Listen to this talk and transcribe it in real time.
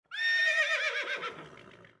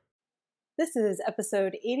This is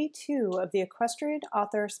episode 82 of the Equestrian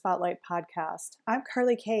Author Spotlight podcast. I'm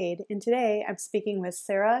Carly Cade, and today I'm speaking with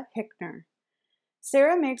Sarah Hickner.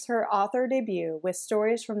 Sarah makes her author debut with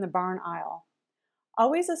Stories from the Barn Isle.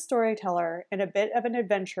 Always a storyteller and a bit of an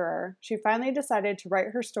adventurer, she finally decided to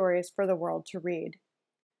write her stories for the world to read.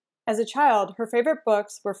 As a child, her favorite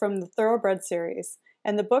books were from the Thoroughbred series,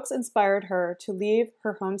 and the books inspired her to leave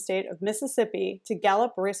her home state of Mississippi to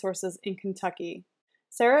gallop racehorses in Kentucky.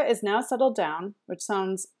 Sarah is now settled down, which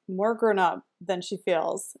sounds more grown up than she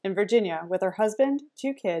feels, in Virginia with her husband,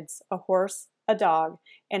 2 kids, a horse, a dog,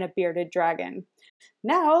 and a bearded dragon.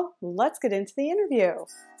 Now, let's get into the interview.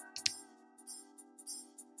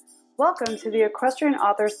 Welcome to the Equestrian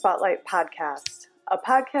Author Spotlight podcast, a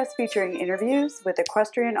podcast featuring interviews with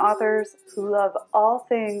equestrian authors who love all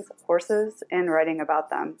things horses and writing about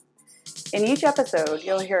them. In each episode,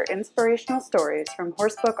 you'll hear inspirational stories from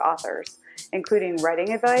horsebook authors, including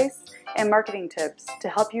writing advice and marketing tips to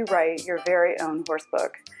help you write your very own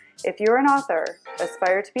horsebook. If you're an author,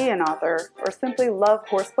 aspire to be an author, or simply love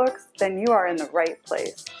horsebooks, then you are in the right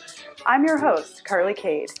place. I'm your host, Carly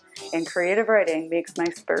Cade, and creative writing makes my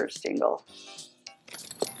spurs jingle.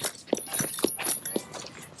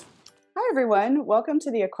 Hi, everyone. Welcome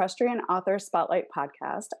to the Equestrian Author Spotlight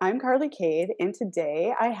podcast. I'm Carly Cade, and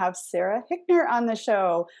today I have Sarah Hickner on the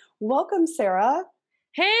show. Welcome, Sarah.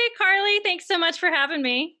 Hey, Carly. Thanks so much for having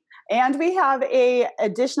me. And we have an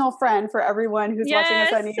additional friend for everyone who's watching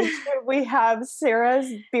us on YouTube. We have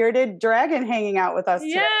Sarah's bearded dragon hanging out with us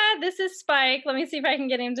today. Yeah, this is Spike. Let me see if I can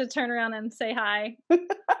get him to turn around and say hi.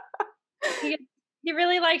 He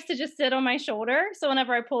really likes to just sit on my shoulder. So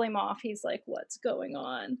whenever I pull him off, he's like, what's going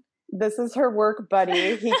on? This is her work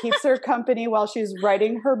buddy. He keeps her company while she's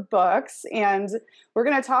writing her books. And we're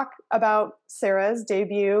going to talk about Sarah's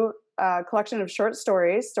debut collection of short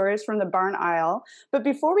stories, Stories from the Barn Isle. But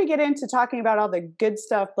before we get into talking about all the good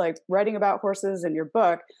stuff like writing about horses in your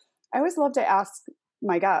book, I always love to ask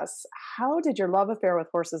my guests, how did your love affair with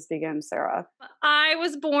horses begin, Sarah? I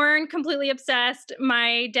was born completely obsessed.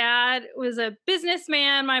 My dad was a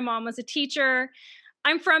businessman. My mom was a teacher.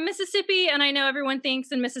 I'm from Mississippi, and I know everyone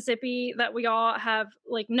thinks in Mississippi that we all have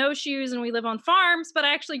like no shoes and we live on farms, but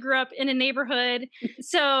I actually grew up in a neighborhood.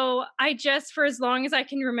 So I just, for as long as I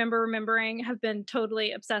can remembering, have been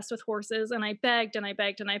totally obsessed with horses, and I begged and I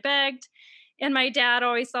begged and I begged. And my dad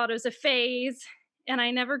always thought it was a phase, and I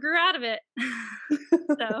never grew out of it.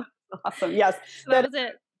 So awesome. Yes. So that was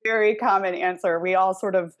it. Very common answer. We all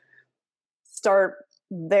sort of start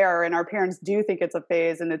there, and our parents do think it's a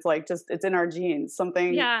phase, and it's like just it's in our genes,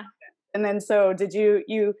 something. Yeah. And then so did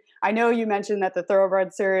you I know you mentioned that the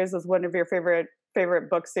Thoroughbred series was one of your favorite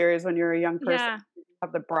book series when you were a young person. Yeah. You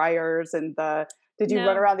have the Briars and did you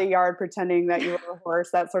run around the yard pretending that you were a horse,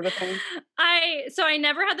 that sort of thing? I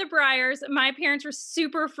never had the Briars. My parents were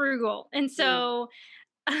super frugal, and so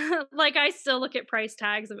like I still look at price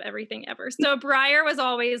tags of everything ever. So Briar was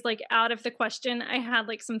always like out of the question. I had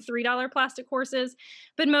like some $3 plastic horses,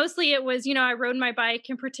 but mostly it was, I rode my bike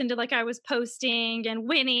and pretended like I was posting and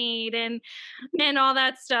whinnied and all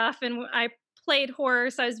that stuff. And I played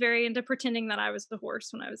horse. I was very into pretending that I was the horse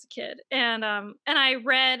when I was a kid. And I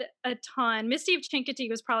read a ton. Misty of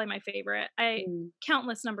Chincoteague was probably my favorite.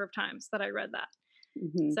 Countless number of times that I read that.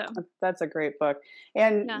 Mm-hmm. So that's a great book.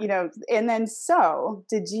 And, and then so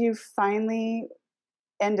did you finally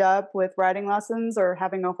end up with riding lessons or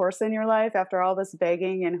having a horse in your life after all this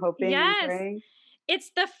begging and hoping and praying? It's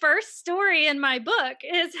the first story in my book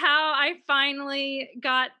is how I finally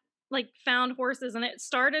found horses. And it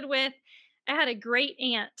started with, I had a great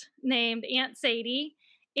aunt named Aunt Sadie.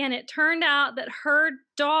 And it turned out that her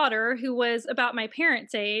daughter, who was about my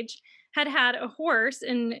parents' age, had a horse,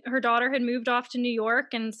 and her daughter had moved off to New York.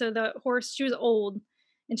 And so the horse, she was old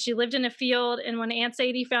and she lived in a field. And when Aunt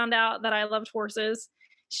Sadie found out that I loved horses,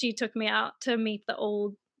 she took me out to meet the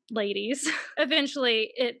old ladies.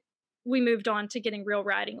 Eventually we moved on to getting real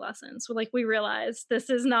riding lessons. We realized this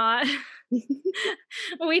is not,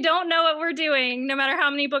 we don't know what we're doing, no matter how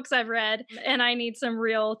many books I've read. And I need some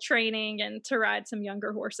real training and to ride some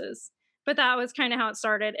younger horses. But that was kind of how it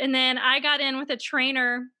started. And then I got in with a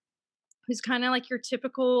trainer who's kind of like your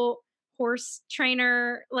typical horse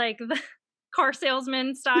trainer, like the car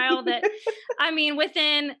salesman style that,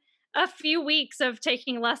 within a few weeks of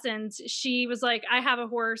taking lessons, she was like, I have a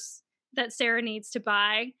horse that Sarah needs to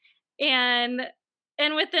buy. And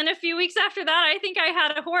within a few weeks after that, I think I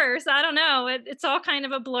had a horse. I don't know. It's all kind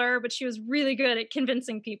of a blur, but she was really good at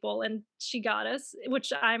convincing people, and she got us,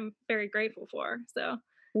 which I'm very grateful for. So.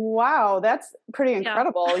 Wow, that's pretty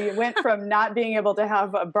incredible. Yeah. You went from not being able to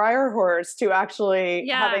have a Briar horse to actually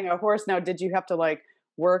having a horse. Now, did you have to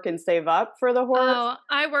work and save up for the horse? Oh,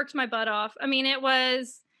 I worked my butt off. I mean, it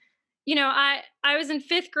was, I was in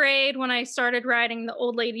 5th grade when I started riding the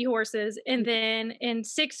old lady horses, and then in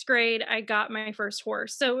 6th grade I got my first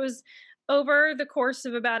horse. So it was over the course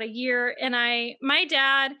of about a year, and my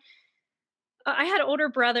dad, I had older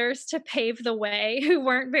brothers to pave the way who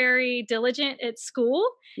weren't very diligent at school.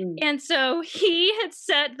 Mm. And so he had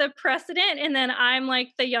set the precedent. And then I'm like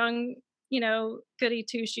the young, goody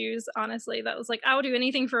two shoes, honestly, that was like, I will do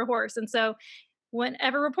anything for a horse. And so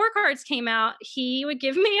whenever report cards came out, he would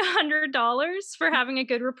give me $100 for having a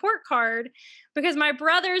good report card because my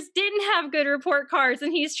brothers didn't have good report cards,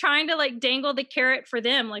 and he's trying to like dangle the carrot for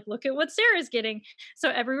them. Like, look at what Sarah's getting. So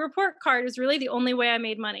every report card was really the only way I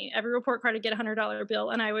made money. Every report card would get $100 bill,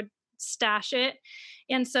 and I would stash it.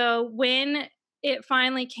 And so when it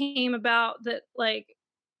finally came about that, like,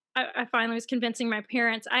 I finally was convincing my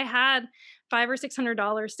parents, I had $500 or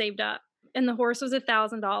 $600 saved up, and the horse was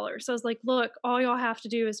 $1,000. So I was like, look, all y'all have to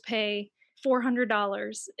do is pay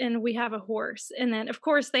 $400 and we have a horse. And then of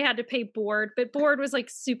course they had to pay board, but board was like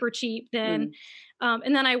super cheap then.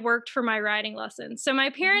 And then I worked for my riding lessons. So my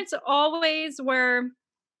parents always were,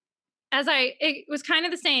 it was kind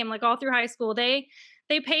of the same, like all through high school, they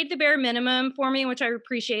paid the bare minimum for me, which I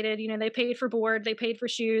appreciated. They paid for board, they paid for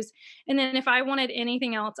shoes. And then if I wanted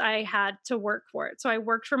anything else, I had to work for it. So I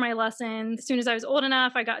worked for my lessons. As soon as I was old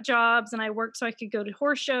enough, I got jobs and I worked so I could go to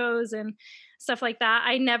horse shows and stuff like that.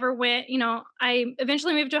 I never went, I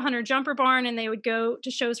eventually moved to a hunter jumper barn, and they would go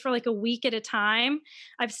to shows for like a week at a time.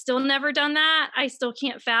 I've still never done that. I still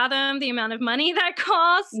can't fathom the amount of money that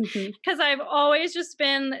costs because I've always just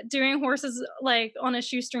been doing horses like on a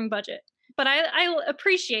shoestring budget. But I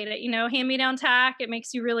appreciate it, hand-me-down tack. It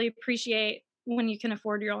makes you really appreciate when you can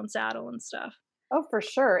afford your own saddle and stuff. Oh, for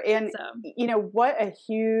sure. And, So, what a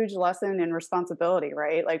huge lesson in responsibility,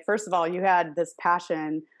 right? Like, first of all, you had this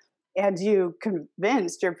passion and you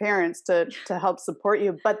convinced your parents to help support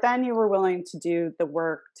you, but then you were willing to do the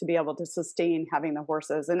work to be able to sustain having the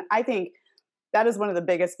horses. And I think that is one of the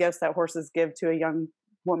biggest gifts that horses give to a young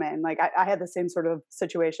woman. Like, I had the same sort of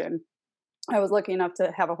situation. I was lucky enough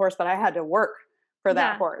to have a horse, but I had to work for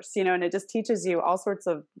that horse, and it just teaches you all sorts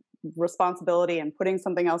of responsibility and putting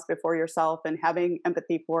something else before yourself and having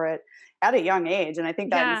empathy for it at a young age. And I think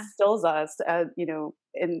that instills us,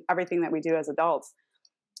 in everything that we do as adults.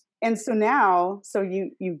 And so now,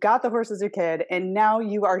 you got the horse as your kid, and now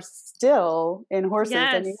you are still in horses,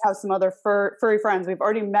 and you have some other furry friends. We've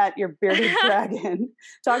already met your bearded dragon.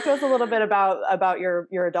 Talk to us a little bit about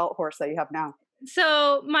your adult horse that you have now.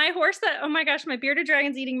 So my horse oh my gosh, my bearded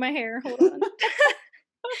dragon's eating my hair. Hold on.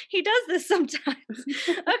 He does this sometimes.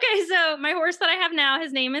 Okay, so my horse that I have now,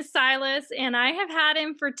 his name is Silas, and I have had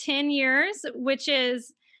him for 10 years, which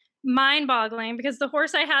is mind-boggling because the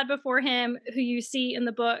horse I had before him, who you see in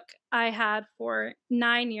the book, I had for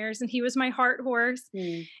 9 years, and he was my heart horse.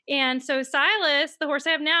 And so Silas, the horse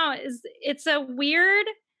I have now, it's a weird,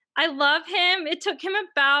 I love him. It took him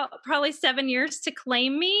about probably 7 years to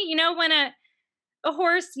claim me. When a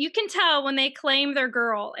horse, you can tell when they claim their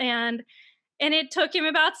girl, and it took him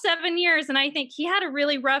about 7 years. And I think he had a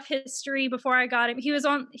really rough history before I got him. He was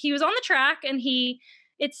on the track, and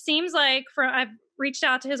it seems like I've reached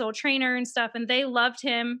out to his old trainer and stuff, and they loved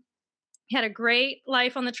him. He had a great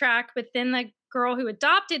life on the track, but then the girl who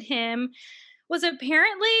adopted him was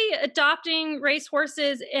apparently adopting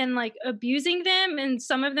racehorses and like abusing them. And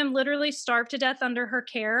some of them literally starved to death under her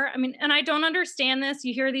care. I mean, and I don't understand this.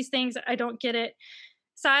 You hear these things, I don't get it.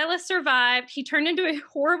 Silas survived. He turned into a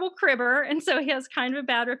horrible cribber, and so he has kind of a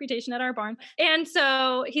bad reputation at our barn. And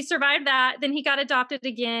so he survived that. Then he got adopted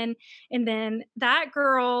again. And then that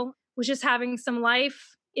girl was just having some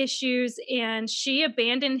life issues, and she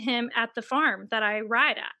abandoned him at the farm that I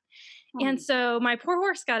ride at. And so my poor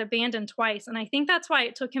horse got abandoned twice. And I think that's why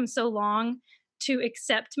it took him so long to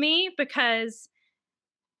accept me, because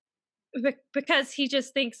he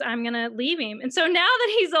just thinks I'm going to leave him. And so now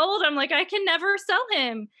that he's old, I'm like, I can never sell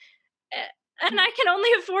him. And I can only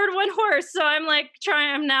afford one horse. So I'm like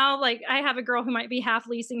I'm now like, I have a girl who might be half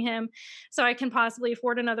leasing him so I can possibly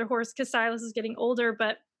afford another horse because Silas is getting older.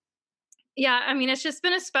 But yeah, I mean, it's just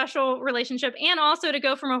been a special relationship. And also to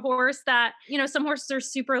go from a horse that, some horses are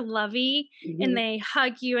super lovey and they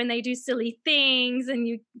hug you and they do silly things and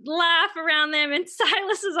you laugh around them. And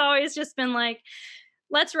Silas has always just been like,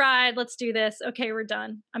 let's ride, let's do this. Okay, we're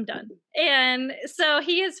done. I'm done. And so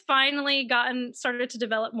he has finally started to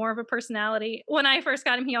develop more of a personality. When I first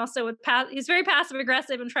got him, he also he's very passive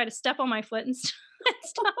aggressive and try to step on my foot and stuff.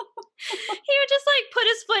 He would just like put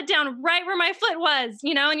his foot down right where my foot was,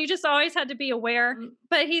 and you just always had to be aware.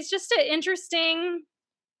 But he's just an interesting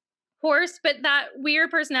horse, but that weird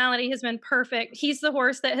personality has been perfect. He's the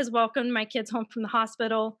horse that has welcomed my kids home from the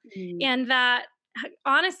hospital. Mm. And that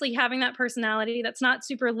honestly, having that personality that's not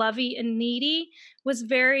super lovey and needy was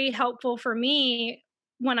very helpful for me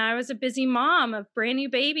when I was a busy mom of brand new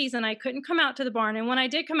babies and I couldn't come out to the barn. And when I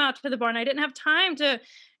did come out to the barn, I didn't have time to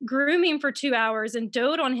groom him for 2 hours and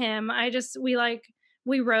dote on him.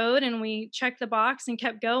 We rode and we checked the box and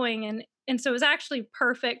kept going. And so it was actually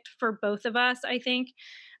perfect for both of us. I think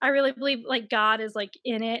I really believe like God is like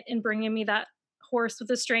in it and bringing me that horse with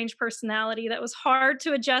a strange personality that was hard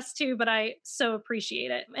to adjust to, but I so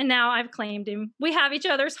appreciate it. And now I've claimed him. We have each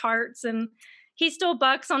other's hearts and he still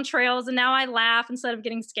bucks on trails. And now I laugh instead of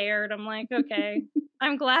getting scared. I'm like, okay,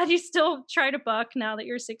 I'm glad you still try to buck now that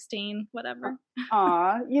you're 16, whatever.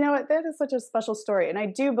 Aw, you know what? That is such a special story. And I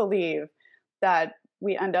do believe that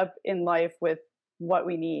we end up in life with what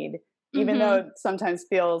we need, even though Mm-hmm. it sometimes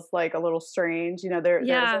feels like a little strange. There's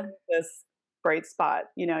Yeah. always this bright spot.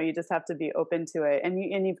 You just have to be open to it. And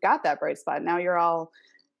you've got that bright spot. Now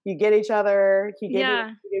you get each other. He gave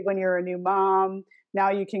Yeah. you when you're a new mom. Now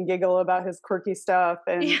you can giggle about his quirky stuff,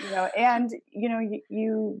 and Yeah.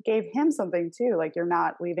 you gave him something too. Like you're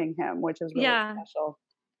not leaving him, which is really Yeah. special.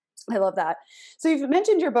 I love that. So you've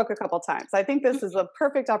mentioned your book a couple times. I think this is a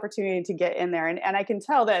perfect opportunity to get in there, and I can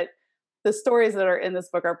tell that the stories that are in this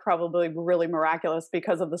book are probably really miraculous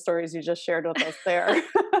because of the stories you just shared with us there.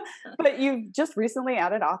 But you've just recently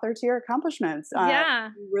added author to your accomplishments. Yeah.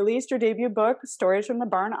 You released your debut book, Stories from the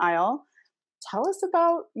Barn Aisle. Tell us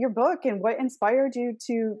about your book and what inspired you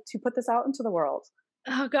to put this out into the world.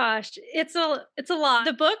 Oh gosh, it's a lot.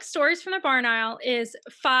 The book Stories from the Barn Aisle is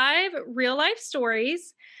 5 real life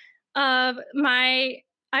stories of my,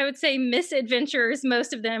 I would say, misadventures,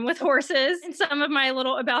 most of them with horses. And some of my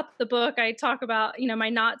little about the book, I talk about, my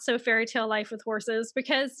not so fairy tale life with horses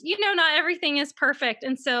because, not everything is perfect.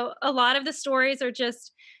 And so a lot of the stories are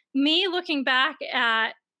just me looking back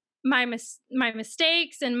at my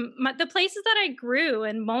mistakes and the places that I grew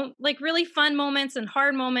and like really fun moments and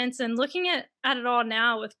hard moments and looking at it all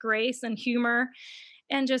now with grace and humor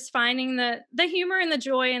and just finding the humor and the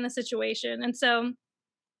joy in the situation. And so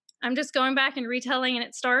I'm just going back and retelling, and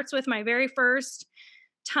it starts with my very first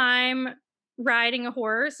time riding a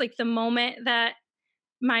horse, like the moment that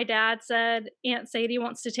my dad said, Aunt Sadie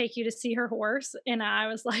wants to take you to see her horse. And I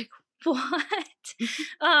was like, what?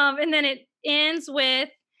 And then it ends with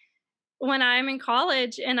when I'm in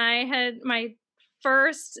college and I had my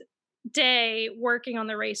first day working on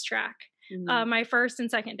the racetrack, Mhm. my first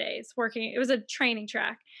and second days working, it was a training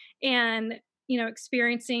track. And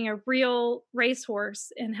experiencing a real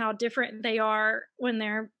racehorse and how different they are when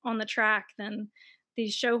they're on the track than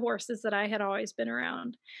these show horses that I had always been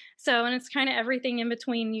around. So, and it's kind of everything in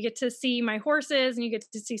between. You get to see my horses and you get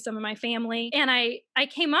to see some of my family. And I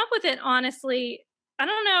came up with it honestly. I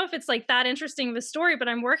don't know if it's like that interesting of a story, but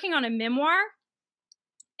I'm working on a memoir.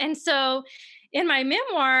 And so in my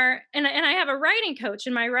memoir, and I have a writing coach,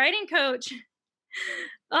 and my writing coach,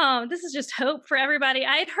 oh, this is just hope for everybody.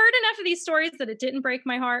 I had heard enough of these stories that it didn't break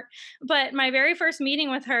my heart. But my very first meeting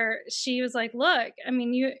with her, she was like, "Look, I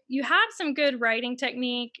mean, you have some good writing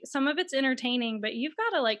technique. Some of it's entertaining, but you've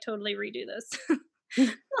got to like totally redo this."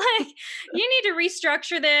 Like, you need to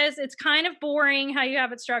restructure this. It's kind of boring how you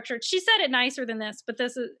have it structured. She said it nicer than this, but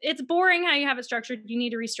it's boring how you have it structured. You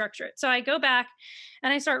need to restructure it. So I go back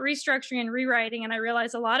and I start restructuring and rewriting, and I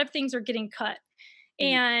realize a lot of things are getting cut. Mm.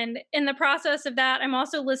 And in the process of that, I'm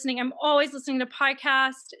always listening to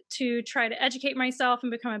podcasts to try to educate myself and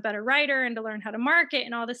become a better writer and to learn how to market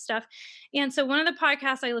and all this stuff. And so one of the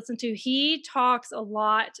podcasts I listen to, he talks a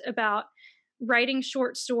lot about writing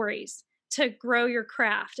short stories to grow your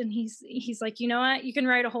craft. And he's like, you know what, you can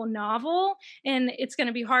write a whole novel and it's going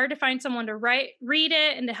to be hard to find someone to read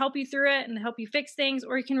it and to help you through it and to help you fix things,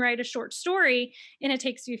 or you can write a short story and it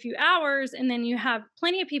takes you a few hours and then you have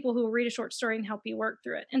plenty of people who will read a short story and help you work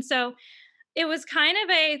through it. And so it was kind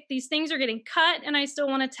of these things are getting cut and I still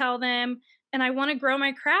want to tell them, and I want to grow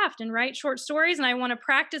my craft and write short stories, and I want to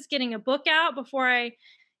practice getting a book out before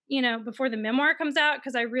the memoir comes out,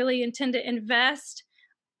 because I really intend to invest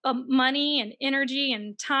money and energy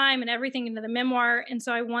and time and everything into the memoir. And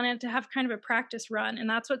so I wanted to have kind of a practice run. And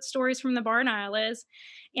that's what Stories from the Barn Aisle is.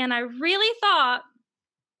 And I really thought,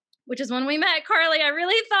 which is when we met, Carly, I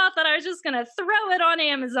really thought that I was just going to throw it on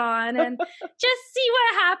Amazon and just see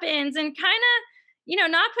what happens and kind of,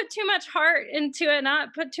 not put too much heart into it,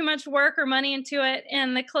 not put too much work or money into it.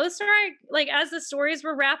 And the closer as the stories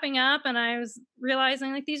were wrapping up and I was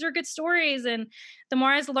realizing like these are good stories, and the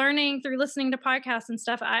more I was learning through listening to podcasts and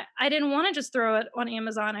stuff, I didn't want to just throw it on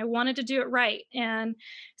Amazon. I wanted to do it right. And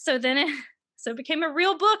so then So it became a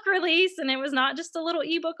real book release, and it was not just a little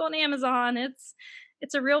ebook on Amazon.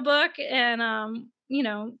 It's a real book, and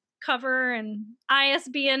cover and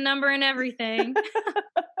ISBN number and everything.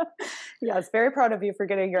 Yes, very proud of you for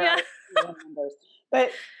getting your Yeah. ISBN numbers.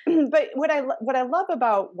 But what I love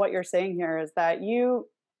about what you're saying here is that you're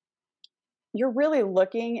really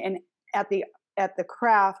looking and at the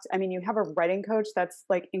craft. I mean, you have a writing coach that's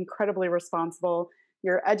like incredibly responsible.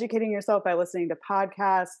 You're educating yourself by listening to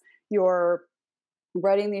podcasts. You're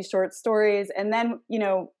writing these short stories, and then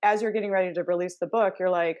as you're getting ready to release the book, you're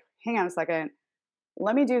like, hang on a second,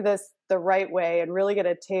 let me do this the right way and really get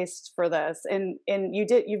a taste for this. And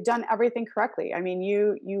you've done everything correctly. I mean,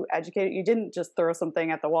 you educated, you didn't just throw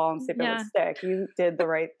something at the wall and see if it would Yeah. stick. You did the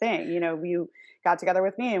right thing. You got together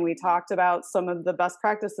with me and we talked about some of the best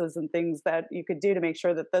practices and things that you could do to make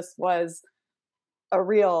sure that this was a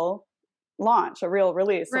real launch, a real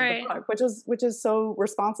release of the Right. book, which is so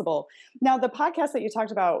responsible. Now, the podcast that you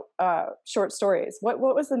talked about, short stories, what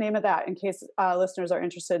was the name of that, in case listeners are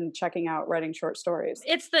interested in checking out writing short stories?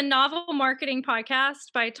 It's the Novel Marketing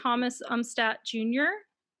Podcast by Thomas Umstattd Jr.,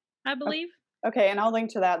 I believe. Okay, and I'll link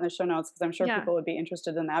to that in the show notes because I'm sure Yeah. people would be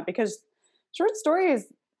interested in that, because short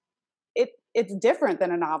stories, it's different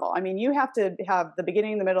than a novel. I mean, you have to have the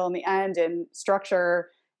beginning, the middle, and the end, and structure,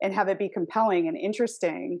 and have it be compelling and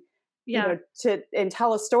interesting. Yeah. And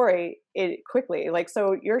tell a story quickly. Like,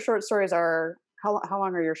 so your short stories are, how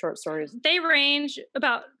long are your short stories? They range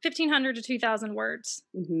about 1,500 to 2,000 words.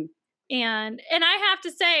 Mm-hmm. And I have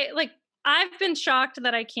to say, like, I've been shocked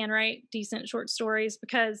that I can write decent short stories,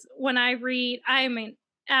 because when I read, I'm an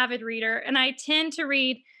avid reader, and I tend to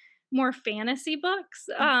read more fantasy books.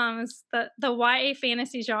 The YA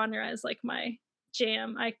fantasy genre is like my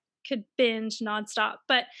jam. I could binge nonstop.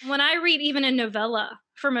 But when I read even a novella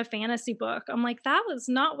from a fantasy book, I'm like, that was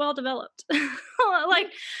not well developed.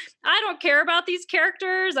 Like, I don't care about these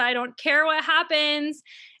characters. I don't care what happens.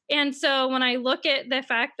 And so when I look at the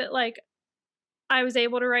fact that, like, I was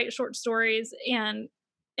able to write short stories and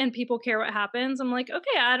people care what happens, I'm like,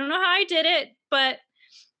 okay, I don't know how I did it, but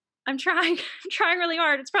I'm trying. I'm trying really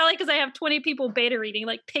hard. It's probably because I have 20 people beta reading,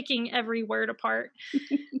 like picking every word apart,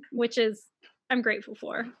 which is I'm grateful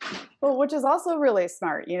for. Well, which is also really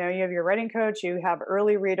smart. You have your writing coach, you have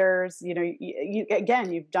early readers. You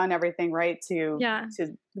again, you've done everything right to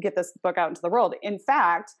get this book out into the world. In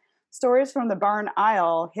fact, Stories from the Barn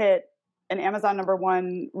Isle hit an Amazon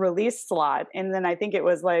 #1 release slot, and then I think it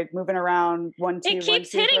was like moving around It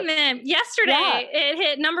keeps hitting them. Yesterday, it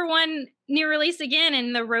hit #1 new release again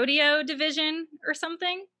in the rodeo division or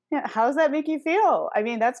something. Yeah, how does that make you feel? I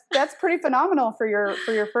mean, that's pretty phenomenal for your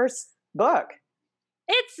first book.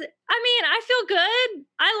 I feel good.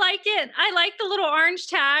 I like it. I like the little orange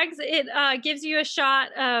tags. It gives you a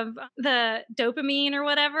shot of the dopamine or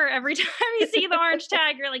whatever. Every time you see the orange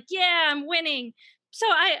tag, you're like, yeah, I'm winning. So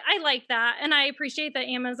I like that. And I appreciate that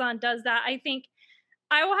Amazon does that. I think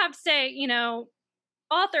I will have to say,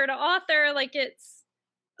 author to author, like, it's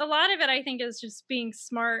a lot of it, I think, is just being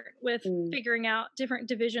smart with figuring out different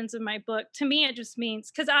divisions of my book. To me, it just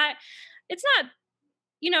means, because it's not,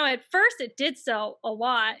 at first it did sell a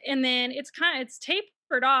lot, and then it's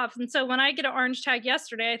tapered off. And so when I get an orange tag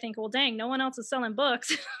yesterday, I think, well, dang, no one else is selling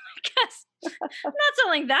books. I guess I'm not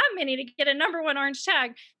selling that many to get a #1 orange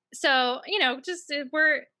tag. So,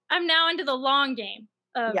 I'm now into the long game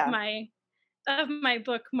of my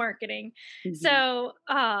book marketing. Mm-hmm. So,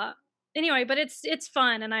 anyway, but it's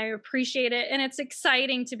fun, and I appreciate it, and it's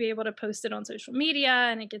exciting to be able to post it on social media,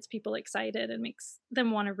 and it gets people excited and makes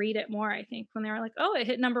them want to read it more, I think, when they're like, oh, it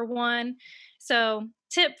hit #1. So,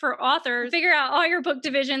 tip for authors, figure out all your book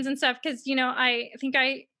divisions and stuff, because I think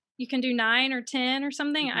you can do 9 or 10 or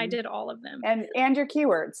something. I did all of them. And your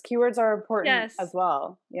keywords are important as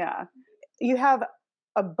well. Yeah, you have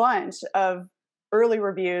a bunch of early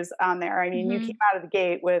reviews on there. I mean, you came out of the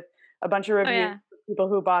gate with a bunch of reviews, people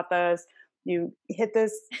who bought this. You hit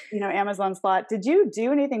this, Amazon slot. Did you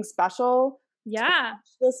do anything special? Yeah.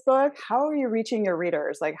 This book, how are you reaching your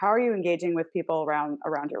readers? Like, how are you engaging with people around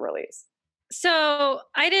your release? So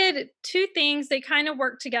I did 2 things. They kind of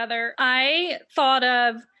work together. I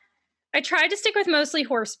tried to stick with mostly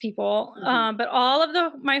horse people, but all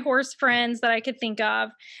of my horse friends that I could think of.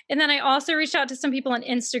 And then I also reached out to some people on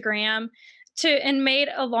Instagram and made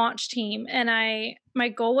a launch team. And my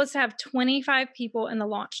goal was to have 25 people in the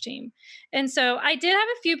launch team. And so I did have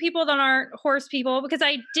a few people that aren't horse people, because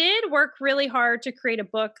I did work really hard to create a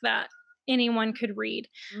book that anyone could read,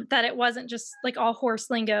 that it wasn't just like all horse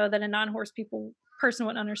lingo that a non-horse person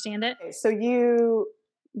would understand it. Okay, so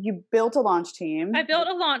you built a launch team. I built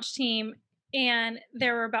a launch team, and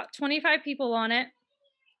there were about 25 people on it.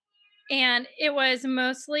 And it was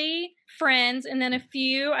mostly friends, and then a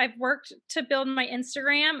few I've worked to build my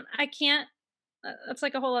Instagram. I can't that's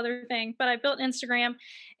like a whole other thing, but I built Instagram.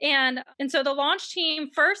 And so the launch team,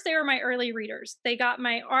 first they were my early readers. They got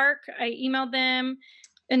my arc. I emailed them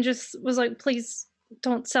and just was like, please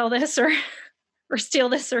don't sell this or steal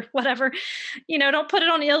this or whatever. Don't put it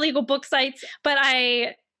on illegal book sites. But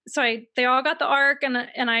they all got the arc, and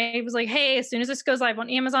I was like, hey, as soon as this goes live on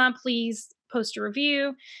Amazon, please post a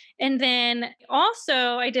review. And then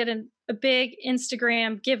also I did a big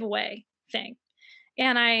Instagram giveaway thing.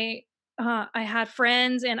 And I had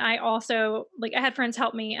friends, and I had friends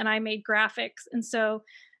help me, and I made graphics. And so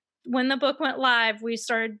when the book went live, we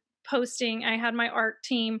started posting. I had my art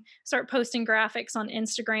team start posting graphics on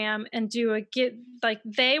Instagram and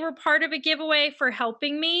they were part of a giveaway for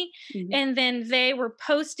helping me. Mm-hmm. And then they were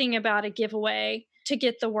posting about a giveaway to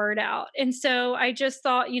get the word out. And so I just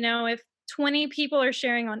thought, if 20 people are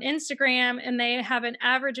sharing on Instagram and they have an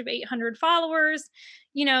average of 800 followers,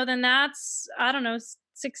 then that's, I don't know,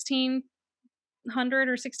 1,600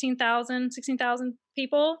 or 16,000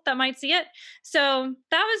 people that might see it. So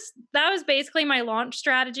that was basically my launch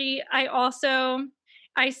strategy.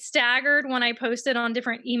 I staggered when I posted on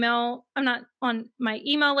different I'm not on my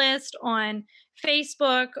email list, on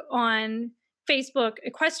Facebook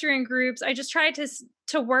equestrian groups. I just tried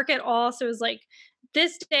to work it all. So it was like,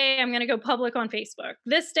 this day I'm going to go public on Facebook.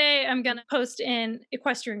 This day I'm going to post in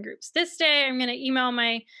equestrian groups. This day I'm going to email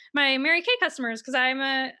my Mary Kay customers, because I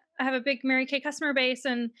have a big Mary Kay customer base,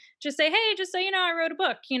 and just say, hey, just so you know, I wrote a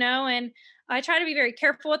book, and I try to be very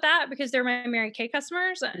careful with that because they're my Mary Kay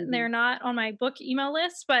customers. Mm-hmm. And they're not on my book email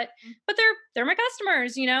list, but they're my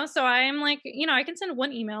customers, so I am like, I can send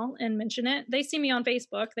one email and mention it. They see me on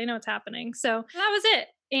Facebook. They know what's happening. So that was it.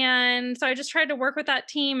 And so I just tried to work with that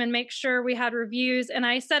team and make sure we had reviews. And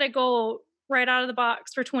I set a goal right out of the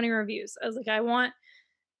box for 20 reviews. I was like, I want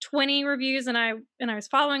 20 reviews. And I was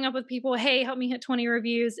following up with people, hey, help me hit 20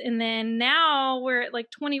 reviews. And then now we're at like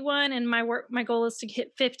 21, and my goal is to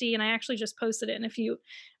hit 50. And I actually just posted it in a few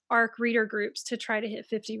ARC reader groups to try to hit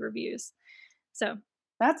 50 reviews. So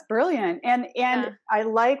that's brilliant. And yeah. I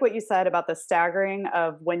like what you said about the staggering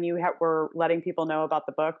of when you were letting people know about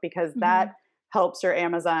the book, because that helps your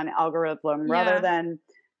Amazon algorithm rather than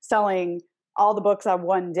selling all the books on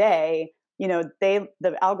one day. The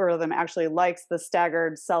algorithm actually likes the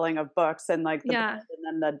staggered selling of books, and like the build and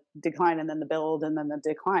then the decline and then the build and then the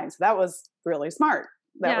decline. So that was really smart.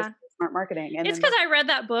 That was smart marketing. And it's because I read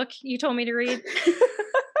that book you told me to read.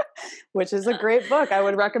 Which is a great book. I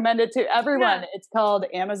would recommend it to everyone. Yeah. It's called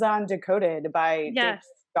Amazon Decoded by David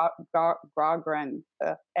Gaughran.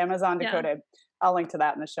 Amazon Decoded. I'll link to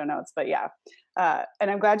that in the show notes. But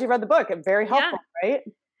and I'm glad you read the book. It's very helpful, right?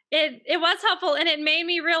 It was helpful, and it made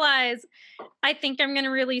me realize I think I'm going to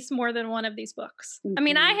release more than one of these books. Mm-hmm. I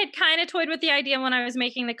mean, I had kind of toyed with the idea when I was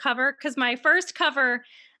making the cover, because my first cover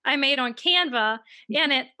I made on Canva,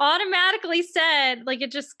 and it automatically said, like,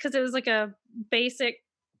 it just, because it was like a basic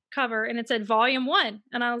cover, and it said volume 1.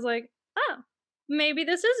 And I was like, oh, maybe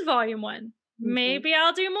this is volume 1. Maybe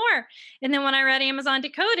I'll do more. And then when I read Amazon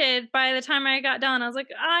Decoded, by the time I got done, I was like,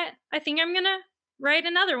 I think I'm going to write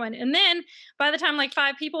another one. And then by the time like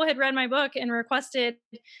 5 people had read my book and requested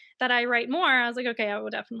that I write more, I was like, okay, I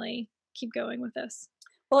will definitely keep going with this.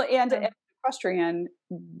 Well, and equestrian,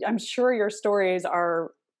 I'm sure your stories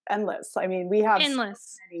are endless. I mean, we have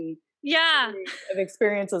endless. So many of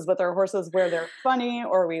experiences with our horses where they're funny,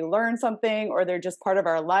 or we learn something, or they're just part of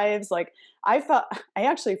our lives. Like I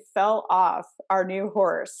actually fell off our new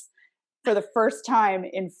horse for the first time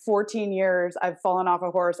in 14 years. I've fallen off a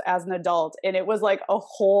horse as an adult, and it was like a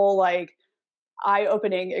whole like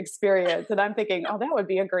eye-opening experience. And I'm thinking, oh, that would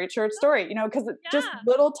be a great short story, because just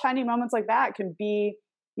little tiny moments like that can be,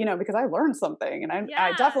 because I learned something, and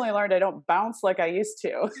I definitely learned I don't bounce like I used to.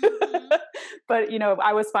 Mm-hmm. But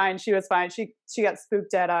I was fine. She was fine. She got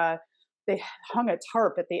spooked at they hung a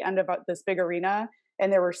tarp at the end of this big arena,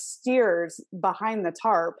 and there were steers behind the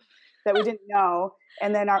tarp that we didn't know.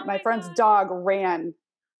 And then my friend's dog ran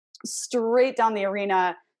straight down the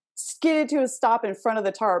arena, skidded to a stop in front of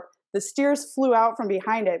the tarp. The steers flew out from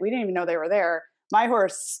behind it. We didn't even know they were there. My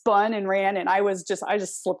horse spun and ran, and I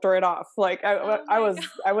just slipped right off. Like I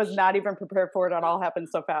was not even prepared for it. It all happened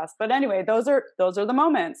so fast. But anyway, those are the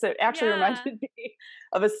moments. It actually reminded me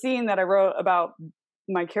of a scene that I wrote about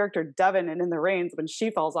my character Devin and In the Reins when she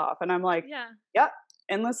falls off. And I'm like, yep,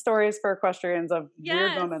 endless stories for equestrians of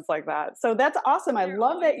weird moments like that. So that's awesome. I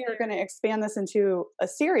love that you're going to expand this into a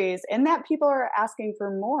series, and that people are asking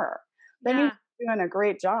for more. That means you're doing a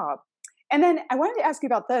great job. And then I wanted to ask you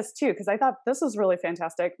about this too, because I thought this was really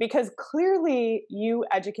fantastic because clearly you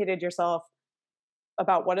educated yourself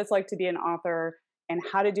about what it's like to be an author and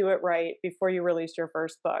how to do it right before you released your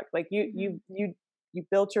first book. Like you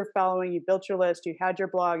built your following, you built your list, you had your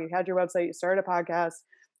blog, you had your website, you started a podcast,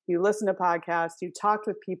 you listened to podcasts, you talked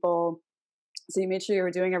with people. So you made sure you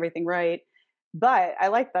were doing everything right. But I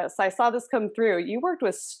like this. I saw this come through. You worked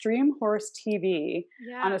with Stream Horse TV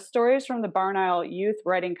on a Stories from the Barn Isle Youth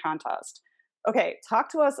Writing Contest. Okay, talk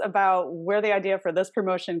to us about where the idea for this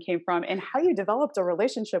promotion came from and how you developed a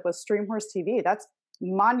relationship with Stream Horse TV. That's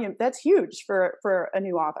huge for a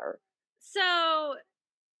new author. So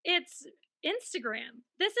it's Instagram.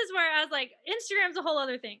 This is where I was like, Instagram's a whole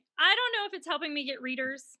other thing. I don't know if it's helping me get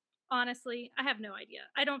readers. Honestly, I have no idea.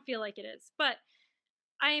 I don't feel like it is, but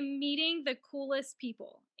I am meeting the coolest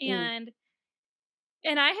people, and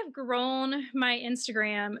I have grown my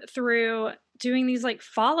Instagram through doing these like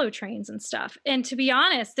follow trains and stuff. And to be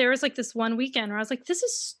honest, there was like this one weekend where I was like, this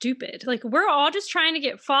is stupid. Like, we're all just trying to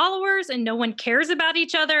get followers and no one cares about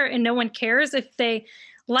each other and no one cares if they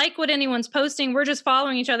like what anyone's posting. We're just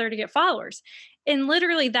following each other to get followers. And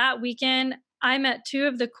literally that weekend, I met two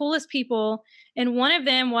of the coolest people. And one of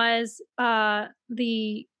them was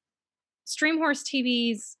the Stream Horse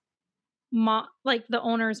TV's mom, like the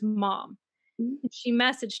owner's mom. And she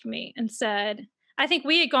messaged me and said, I think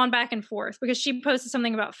we had gone back and forth because she posted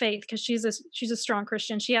something about faith because she's a strong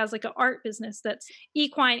Christian. She has like an art business that's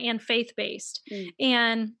equine and faith based.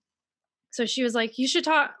 And so she was like, you should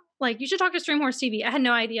talk to Stream Horse TV. I had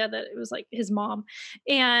no idea that it was like his mom.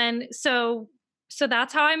 And so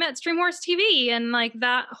that's how I met Stream Horse TV and like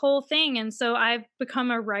that whole thing. And so I've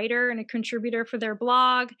become a writer and a contributor for their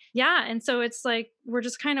blog. Yeah. And so it's like, we're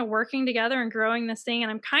just kind of working together and growing this thing.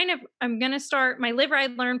 And I'm going to start my Live,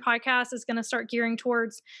 Ride, Learn podcast is going to start gearing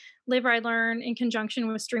towards Live, Ride, Learn in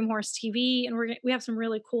conjunction with Stream Horse TV. And we have some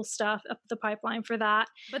really cool stuff up the pipeline for that.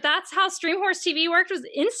 But that's how Stream Horse TV worked, was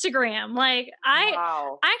Instagram. Like I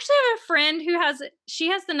actually have a friend who has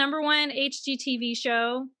the number one HGTV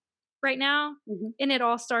show right now. And it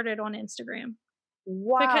all started on Instagram.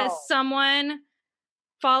 Wow. Because someone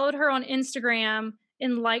followed her on Instagram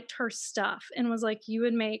and liked her stuff and was like, you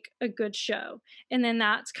would make a good show. And then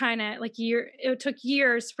that's kind of like it took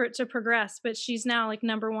years for it to progress, but she's now like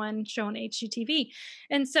number one show on HGTV.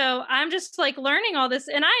 And so I'm just like learning all this.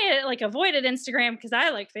 And I like avoided Instagram because I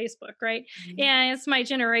like Facebook, right? And it's my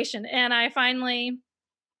generation. And I finally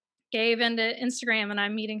gave into Instagram and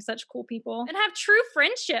I'm meeting such cool people and have true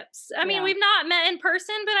friendships. I mean, we've not met in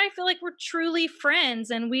person, but I feel like we're truly friends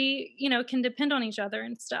and we, can depend on each other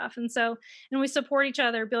and stuff. And we support each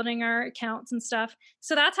other building our accounts and stuff.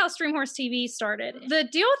 So that's how Stream Horse TV started. The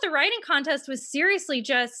deal with the writing contest was seriously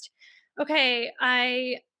just, okay,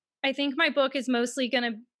 I think my book is mostly going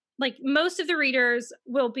to, like, most of the readers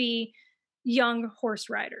will be young horse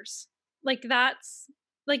riders. Like that's,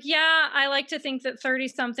 like, yeah, I like to think that 30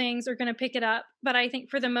 somethings are going to pick it up. But I think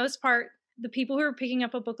for the most part, the people who are picking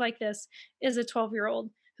up a book like this is a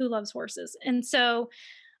 12-year-old who loves horses. And so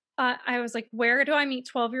I was like, where do I meet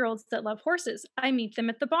 12-year-olds that love horses? I meet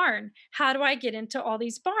them at the barn. How do I get into all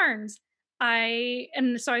these barns?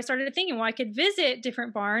 And so I started thinking, well, I could visit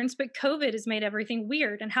different barns, but COVID has made everything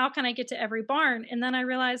weird. And how can I get to every barn? And then I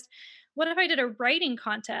realized, what if I did a writing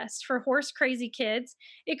contest for horse crazy kids?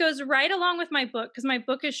 It goes right along with my book because my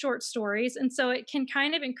book is short stories. And so it can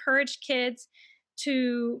kind of encourage kids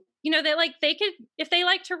to, they could, if they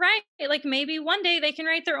like to write, like maybe one day they can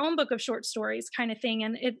write their own book of short stories kind of thing.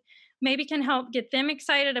 And it maybe can help get them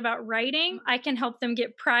excited about writing. I can help them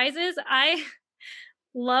get prizes. I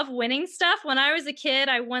love winning stuff. When I was a kid,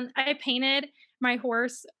 I painted my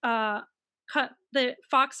horse, the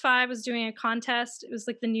Fox 5 was doing a contest. It was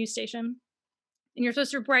like the news station. And you're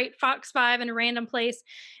supposed to write Fox 5 in a random place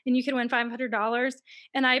and you could win $500.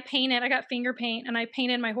 And I got finger paint and I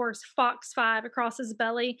painted my horse Fox 5 across his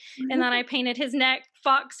belly. And then I painted his neck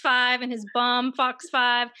Fox 5 and his bum Fox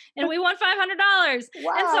 5. And we won $500. Wow.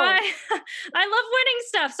 And so I love winning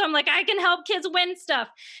stuff. So I'm like, I can help kids win stuff.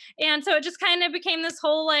 And so it just kind of became this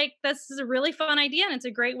whole, like, this is a really fun idea. And it's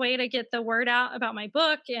a great way to get the word out about my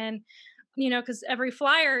book. And because every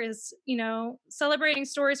flyer is, celebrating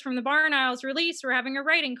Stories from the Barn Isles release. We're having a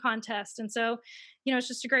writing contest. And so, it's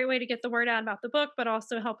just a great way to get the word out about the book, but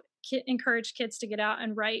also help encourage kids to get out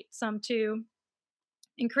and write some too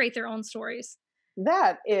and create their own stories.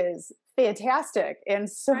 That is fantastic and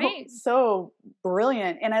so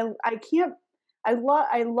brilliant. And I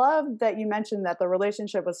love that you mentioned that the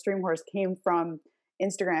relationship with Stream Horse came from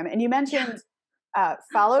Instagram. And you mentioned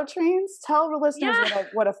follow trains. Tell the listeners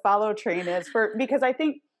what a follow train is, because I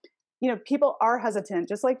think people are hesitant,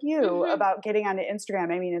 just like you, Mhm. about getting onto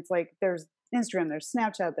Instagram. I mean, it's like there's Instagram, there's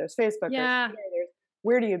Snapchat, there's Facebook, there's Yeah. Twitter, there's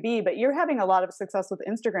where do you be? But you're having a lot of success with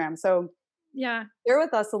Instagram. So Yeah. share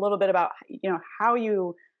with us a little bit about, how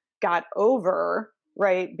you got over,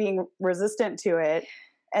 right, being resistant to it,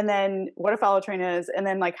 and then what a follow train is, and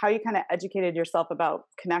then like how you kind of educated yourself about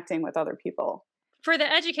connecting with other people. For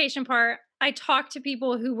the education part, I talked to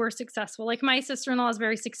people who were successful. Like my sister-in-law is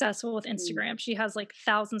very successful with Mm. Instagram. She has like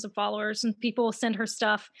thousands of followers and people send her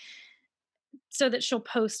stuff so that she'll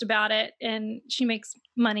post about it and she makes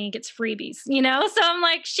money, gets freebies, you know? So I'm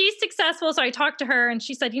like, she's successful. So I talked to her and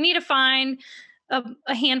she said, you need to find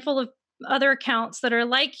a handful of other accounts that are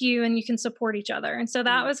like you and you can support each other. And so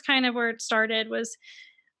that Mm. was kind of where it started, was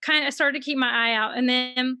kind of, I started to keep my eye out. And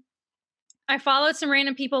then I followed some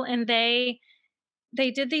random people and they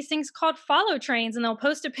did these things called follow trains, and they'll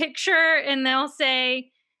post a picture and they'll say,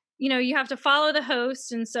 you have to follow the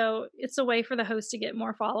host. And so it's a way for the host to get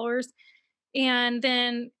more followers. And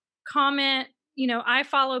then comment, I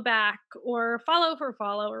follow back, or follow for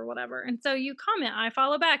follow or whatever. And so you comment, I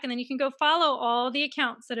follow back. And then you can go follow all the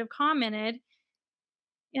accounts that have commented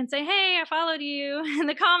and say, hey, I followed you in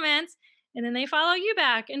the comments. And then they follow you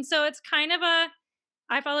back. And so it's kind of a,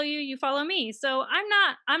 I follow you, you follow me. So I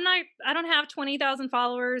don't have 20,000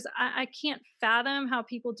 followers. I can't fathom how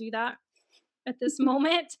people do that at this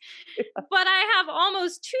moment. But I have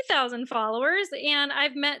almost 2,000 followers and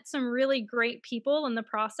I've met some really great people in the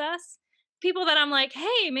process. People that I'm like,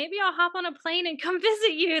 hey, maybe I'll hop on a plane and come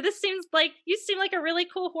visit you. This seems like you seem like a really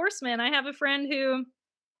cool horseman. I have a friend who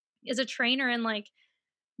is a trainer in like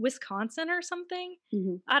Wisconsin or something.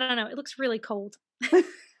 Mhm. I don't know. It looks really cold.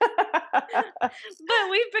 But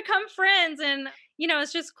we've become friends, and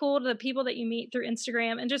it's just cool to the people that you meet through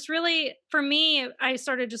Instagram. And just really, for me, I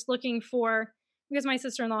started just looking for, because my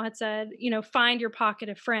sister-in-law had said, find your pocket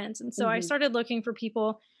of friends. And so I Mhm. started looking for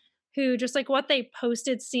people who just like what they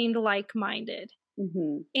posted seemed like-minded.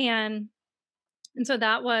 Mhm. And so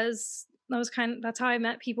that was kind of, that's how I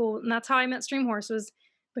met people, and that's how I met Stream Horse, was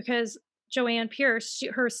because Joanne Pierce,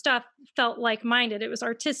 her stuff felt like-minded. It was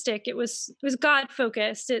artistic. It was God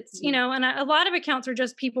focused. It's Mhm. and a lot of accounts are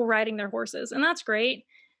just people riding their horses, and that's great.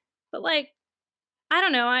 But like, I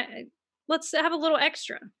don't know, let's have a little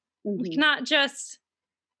extra. Like, Mhm. not just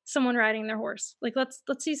someone riding their horse. Like, let's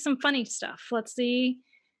see some funny stuff. Let's see,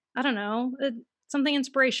 I don't know, something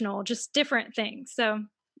inspirational, just different things. So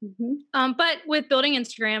Mhm. but with building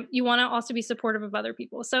Instagram, you want to also be supportive of other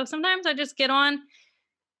people. So sometimes I just get on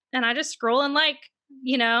and I just scroll and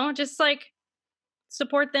just like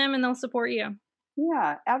support them and they'll support you.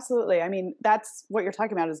 Yeah, absolutely. I mean, that's what you're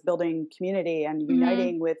talking about, is building community and Mhm.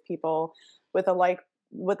 uniting with people with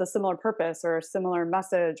with a similar purpose or a similar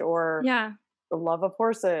message, or Yeah. the love of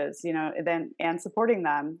horses, and supporting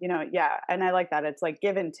them, yeah. And I like that. It's like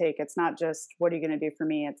give and take. It's not just what are you going to do for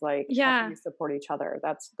me? It's like how can we Yeah. support each other?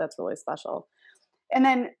 That's really special. And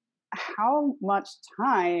then how much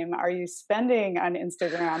time are you spending on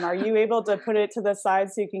Instagram? Are you able to put it to the side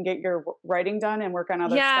so you can get your writing done and work on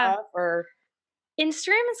other Yeah. stuff, or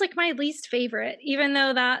Instagram is like my least favorite, even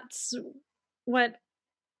though that's what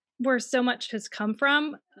where so much has come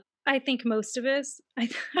from. I think most of us,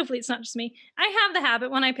 hopefully it's not just me. I have the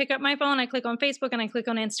habit when I pick up my phone, I click on Facebook and I click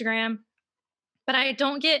on Instagram, but I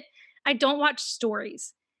don't watch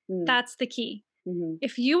stories. mm, That's the key. mhm,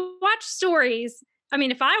 If you watch stories, I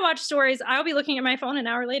mean, if I watch stories, I'll be looking at my phone an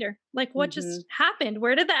hour later. Like, what mhm. just happened?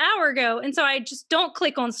 Where did the hour go? And so I just don't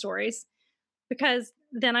click on stories, because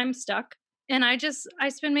then I'm stuck. And I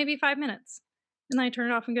spend maybe 5 minutes and then I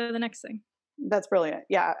turn it off and go to the next thing. That's brilliant.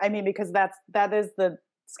 Yeah, I mean, because that is the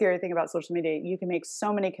scary thing about social media. You can make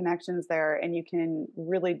so many connections there, and you can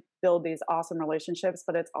really build these awesome relationships,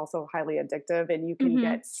 but it's also highly addictive, and you can Hmm.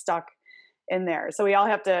 get stuck in there. So we all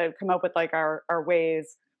have to come up with like our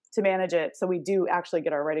ways to manage it, so we do actually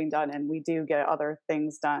get our writing done and we do get other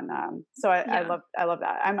things done. So Yeah. I love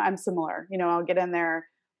that. I'm similar. I'll get in there,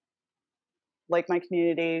 like my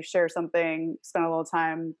community, share something, spend a little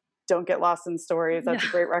time, don't get lost in stories. Yeah. That's a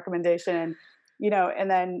great recommendation. And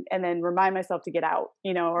then remind myself to get out,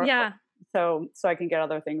 or Yeah. so I can get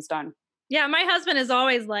other things done. Yeah. My husband is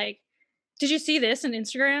always like, did you see this in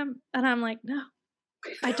Instagram? And I'm like, no,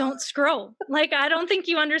 I don't scroll. Like, I don't think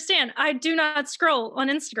you understand. I do not scroll on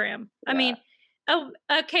Instagram. I Yeah. mean,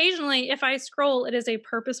 occasionally, if I scroll, it is a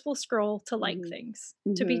purposeful scroll to like Mhm. things,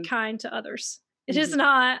 to be Mhm. kind to others. It is Mhm.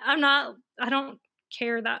 not, I don't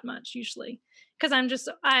care that much usually, because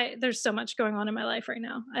there's so much going on in my life right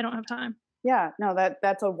now. I don't have time. Yeah, no,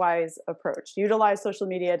 that's a wise approach. Utilize social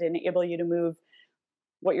media to enable you to move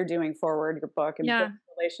what you're doing forward, your book, and build Yeah.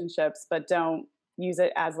 relationships, but don't use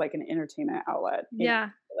it as like an entertainment outlet. Yeah.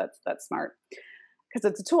 That's smart because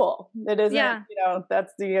it's a tool. It isn't, Yeah.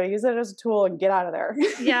 that's you gotta use it as a tool and get out of there.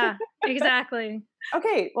 Yeah. Exactly.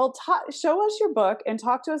 Okay, well, show us your book and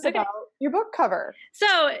talk to us Okay. about your book cover. So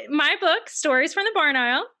my book, Stories from the Barn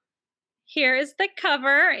Aisle. Here is the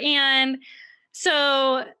cover, and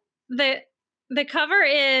so the cover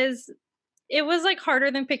is, it was like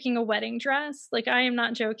harder than picking a wedding dress. Like, I am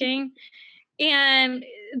not joking. And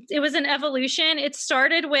it was an evolution. It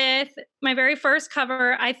started with my very first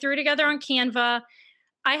cover I threw together on Canva.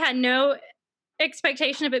 I had no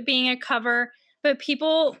expectation of it being a cover, but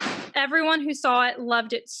everyone who saw it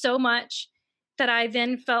loved it so much that I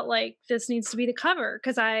then felt like this needs to be the cover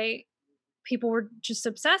because people were just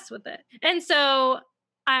obsessed with it. And so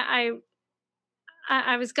I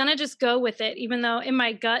I was gonna just go with it, even though in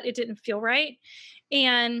my gut it didn't feel right.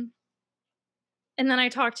 And then I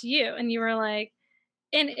talked to you, and you were like,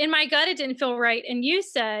 and in my gut it didn't feel right. And you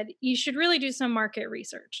said you should really do some market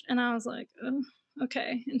research. And I was like, oh,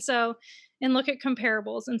 okay. And look at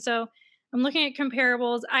comparables. And so I'm looking at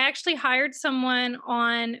comparables. I actually hired someone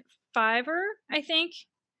on Fiverr, I think,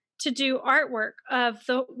 to do artwork of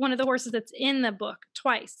one of the horses that's in the book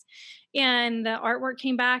twice. And the artwork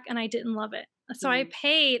came back and I didn't love it. So I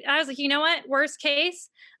was like, you know what? Worst case,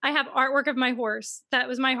 I have artwork of my horse. That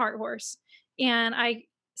was my heart horse.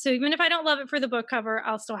 So even if I don't love it for the book cover,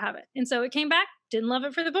 I'll still have it. And so it came back, didn't love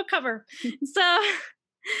it for the book cover. So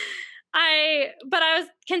but I was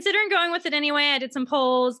considering going with it anyway. I did some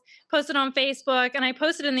polls, posted on Facebook, and I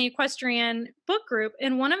posted in the equestrian book group.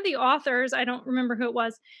 And one of the authors, I don't remember who it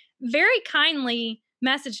was, very kindly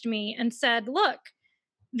messaged me and said, look,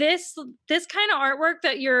 this kind of artwork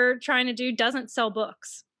that you're trying to do doesn't sell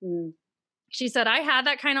books. She said, I had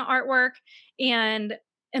that kind of artwork, and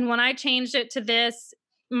when I changed it to this,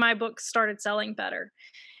 my books started selling better.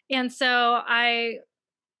 And so I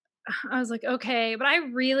was like, okay, but I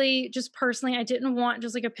really just personally, I didn't want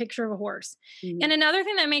just like a picture of a horse. And another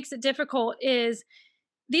thing that makes it difficult is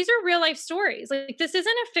these are real life stories. Like, this isn't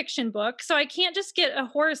a fiction book. So I can't just get a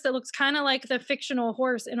horse that looks kind of like the fictional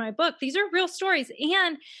horse in my book. These are real stories,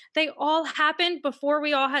 and they all happened before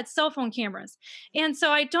we all had cell phone cameras. And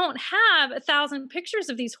so I don't have 1,000 pictures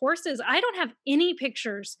of these horses. I don't have any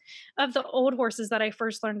pictures of the old horses that I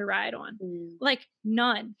first learned to ride on, like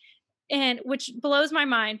none. And which blows my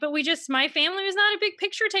mind. But my family was not a big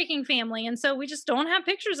picture taking family. And so we just don't have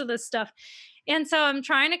pictures of this stuff. And so I'm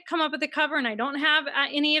trying to come up with a cover, and I don't have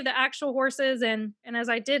any of the actual horses. And as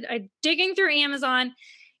I digging through Amazon,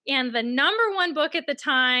 and the number one book at the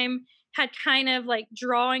time had kind of like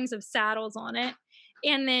drawings of saddles on it.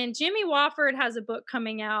 And then Jimmy Wofford has a book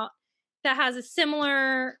coming out that has a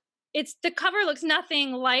similar, the cover looks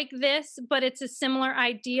nothing like this, but it's a similar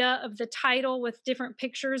idea of the title with different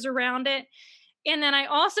pictures around it. And then I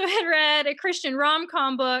also had read a Christian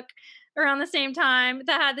rom-com book around the same time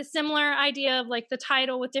that had the similar idea of like the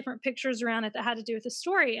title with different pictures around it that had to do with the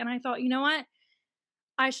story. And I thought, you know what?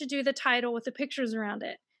 I should do the title with the pictures around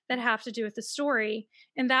it that have to do with the story.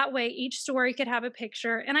 And that way each story could have a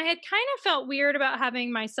picture. And I had kind of felt weird about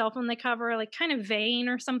having myself on the cover, like kind of vain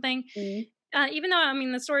or something. Even though, I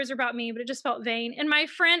mean, the stories are about me, but it just felt vain. And my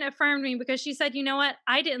friend affirmed me because she said, you know what?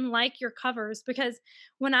 I didn't like your covers because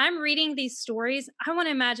when I'm reading these stories, I want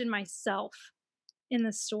to imagine myself in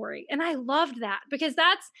the story. And I loved that because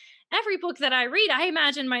that's every book that I read. I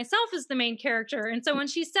imagine myself as the main character. And so when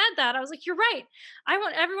she said that, I was like, you're right. I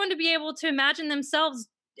want everyone to be able to imagine themselves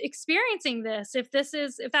experiencing this if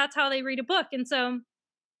that's how they read a book. And so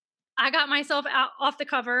I got myself out off the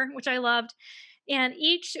cover, which I loved. And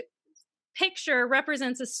each picture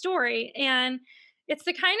represents a story, and it's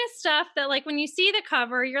the kind of stuff that, like, when you see the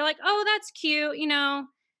cover, you're like, oh, that's cute,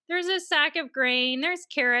 there's a sack of grain, there's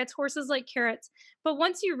carrots, horses like carrots. But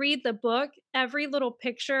once you read the book, every little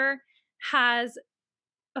picture has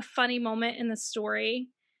a funny moment in the story.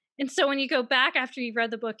 And so when you go back after you've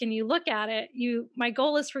read the book and you look at it, my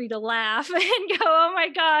goal is for you to laugh and go, oh my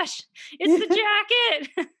gosh, it's the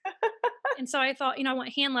jacket. And so I thought, I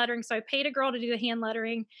want hand lettering. So I paid a girl to do the hand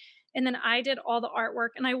lettering. And then I did all the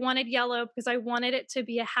artwork, and I wanted yellow because I wanted it to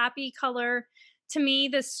be a happy color. To me,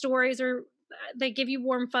 the stories they give you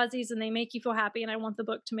warm fuzzies and they make you feel happy. And I want the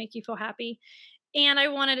book to make you feel happy. And I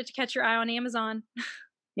wanted it to catch your eye on Amazon.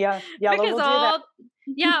 Yeah. Because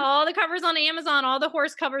all the covers on Amazon, all the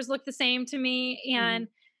horse covers look the same to me. And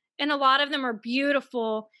a lot of them are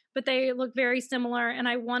beautiful, but they look very similar. And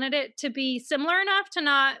I wanted it to be similar enough to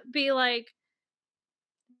not be like,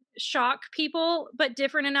 shock people, but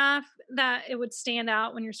different enough that it would stand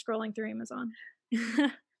out when you're scrolling through Amazon.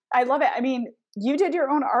 I love it. I mean, you did your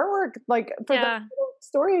own artwork, like for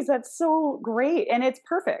stories. That's so great. And it's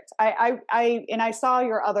perfect. I saw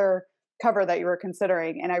your other cover that you were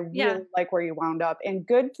considering, and I Yeah. really like where you wound up. And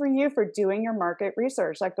good for you for doing your market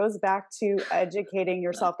research. That goes back to educating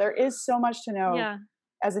yourself. There is so much to know Yeah.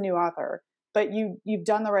 as a new author, but you've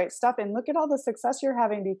done the right stuff, and look at all the success you're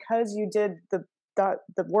having because you did the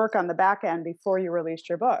work on the back end before you released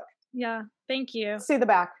your book. Yeah. Thank you. See the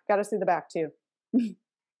back. Got to see the back too.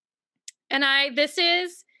 And this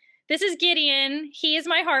is Gideon. He is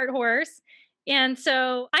my heart horse. And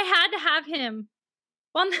so I had to have him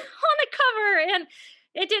on the, on the cover, and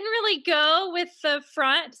it didn't really go with the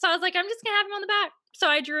front. So I was like, I'm just going to have him on the back. So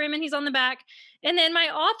I drew him and he's on the back. And then my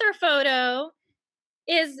author photo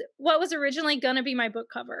is what was originally going to be my book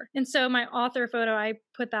cover. And so my author photo, I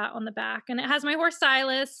put that on the back, and it has my horse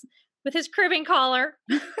Silas with his cribbing collar.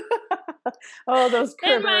 Oh, those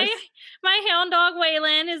And cribbers. my hound dog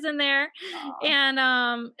Waylon is in there. Aw. And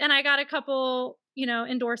I got a couple,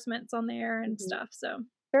 endorsements on there and Mhm. stuff. So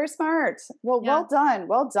Very smart. Well, Yeah. well done.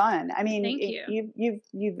 Well done. I mean, Thank you.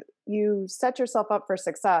 you set yourself up for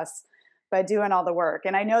success by doing all the work.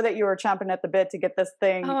 And I know that you were chomping at the bit to get this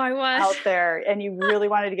thing Oh, I was. out there, and you really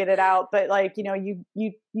wanted to get it out. But like, you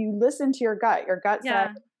listen to your gut. Your gut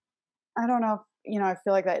Yeah. said, I don't know. I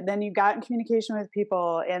feel like that. Then you got in communication with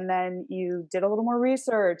people, and then you did a little more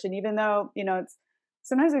research. And even though, it's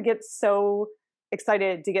sometimes we get so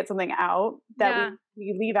excited to get something out that Yeah.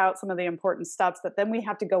 we leave out some of the important steps that then we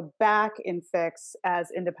have to go back and fix as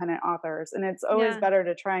independent authors. And it's always Yeah. better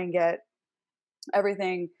to try and get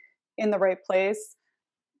everything in the right place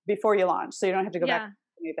before you launch, so you don't have to go back Yeah.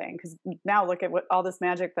 to anything. Because now look at what all this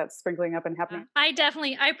magic that's sprinkling up and happening.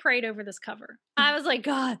 I prayed over this cover. I was like,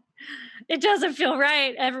 God, it doesn't feel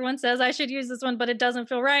right. Everyone says I should use this one, but it doesn't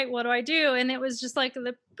feel right. What do I do? And it was just like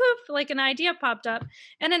the poof, like an idea popped up.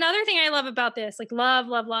 And another thing I love about this, like love,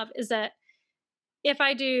 love, love, is that if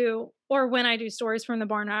I do, or when I do Stories from the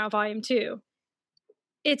Barn Owl Volume 2,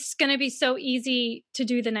 it's going to be so easy to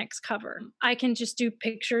do the next cover. I can just do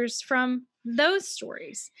pictures from those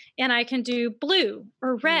stories, and I can do blue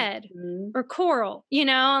or red Mhm. or coral,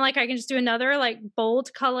 like I can just do another like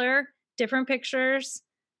bold color, different pictures,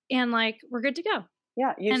 and like we're good to go.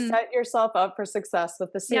 Yeah, you And set yourself up for success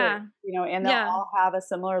with the series, yeah, and they'll yeah, all have a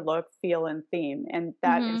similar look, feel, and theme, and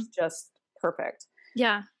that hmm is just perfect.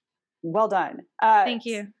 yeah. Well done. Thank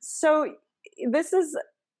you. So this is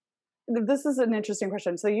an interesting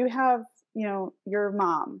question. So you have, your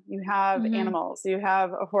mom, you have hmm animals, you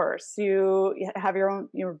have a horse, you have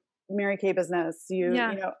your Mary Kay business.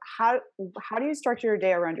 Yeah. How do you structure your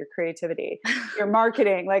day around your creativity, your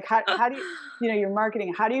marketing? Like how do your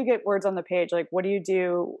marketing? How do you get words on the page? Like what do you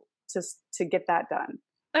do to get that done?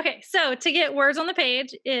 Okay, so to get words on the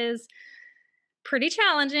page is pretty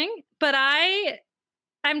challenging, but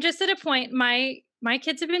I'm just at a point. My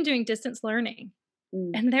kids have been doing distance learning,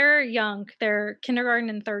 Mm, and they're young. They're kindergarten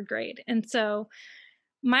and third grade. And so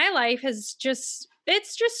my life has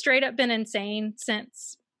it's just straight up been insane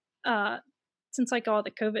uh since like all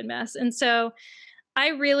the COVID mess. And so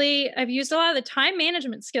I've used a lot of the time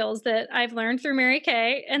management skills that I've learned through Mary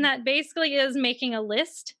Kay, and that basically is making a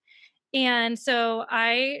list. And so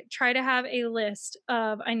I try to have a list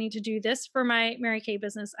of I need to do this for my Mary Kay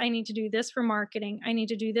business. I need to do this for marketing. I need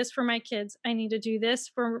to do this for my kids. I need to do this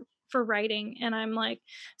for writing. And I'm like,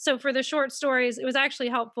 so for the short stories, it was actually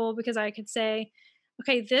helpful because I could say,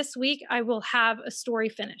 okay, this week I will have a story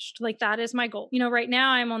finished. Like that is my goal. Right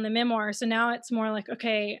now I'm on the memoir, so now it's more like,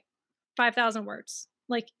 okay, 5,000 words.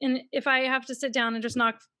 Like, and if I have to sit down and just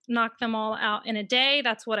knock them all out in a day,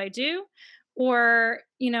 that's what I do. Or,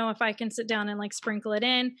 if I can sit down and like sprinkle it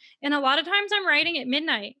in. And a lot of times I'm writing at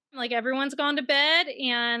midnight. Like everyone's gone to bed,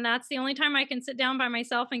 and that's the only time I can sit down by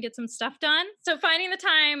myself and get some stuff done. So finding the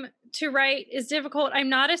time to write is difficult. I'm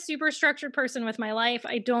not a super structured person with my life.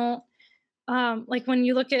 I don't like when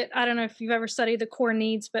you look at, I don't know if you've ever studied the core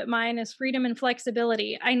needs, but mine is freedom and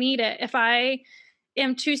flexibility. I need it. If I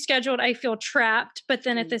am too scheduled, I feel trapped, but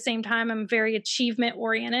then at mm. the same time I'm very achievement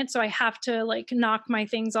oriented, so I have to like knock my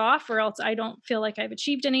things off or else I don't feel like I've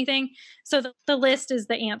achieved anything. So the list is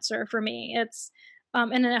the answer for me. It's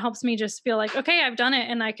and then it helps me just feel like, okay, I've done it,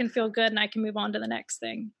 and I can feel good and I can move on to the next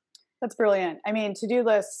thing. That's brilliant. I mean, to-do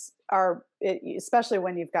lists especially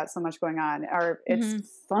when you've got so much going on, it's hmm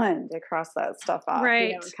fun to cross that stuff off,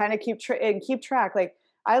 Right. kind of keep track. Like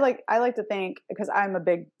I like to think, because I'm a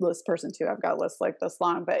big list person too. I've got lists like this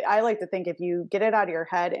long, but I like to think if you get it out of your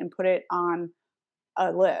head and put it on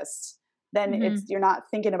a list, then hmm you're not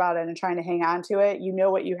thinking about it and trying to hang on to it. You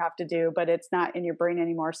know what you have to do, but it's not in your brain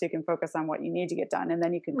anymore. So you can focus on what you need to get done, and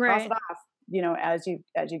then you can cross it Right. off, as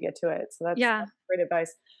you get to it. So that's Yeah. great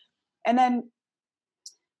advice. And then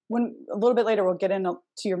when a little bit later we'll get into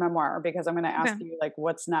your memoir because I'm going to ask Okay. you like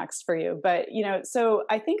what's next for you. But so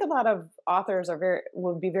I think a lot of authors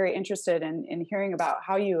will be very interested in hearing about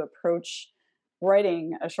how you approach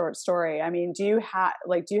writing a short story. I mean, do you have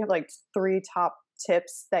like three top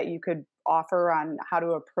tips that you could offer on how to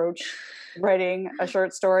approach writing a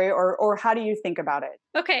short story, or how do you think about it?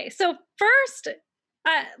 Okay. So first,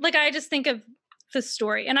 I just think of the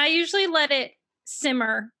story, and I usually let it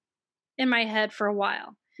simmer in my head for a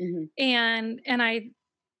while, Hmm. and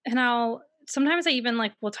I'll sometimes I even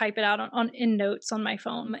like will type it out on in notes on my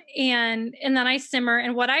phone, and then I simmer.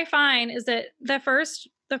 And what I find is that the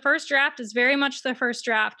first draft is very much the first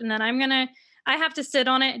draft, and then I have to sit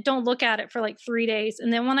on it, don't look at it for like 3 days,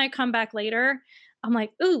 and then when I come back later, I'm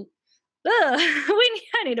like, ooh. Ugh,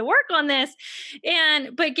 I need to work on this.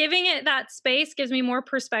 But giving it that space gives me more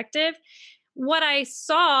perspective. What I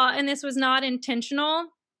saw, and this was not intentional,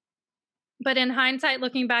 but in hindsight,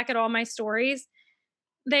 looking back at all my stories,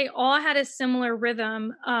 they all had a similar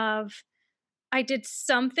rhythm of I did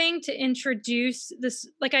something to introduce this,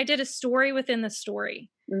 like I did a story within the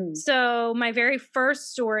story. Mm. So my very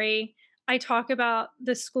first story, I talk about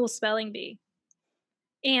the school spelling bee.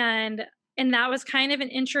 And and that was kind of an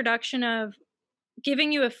introduction of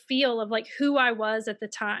giving you a feel of like who I was at the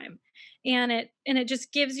time. And it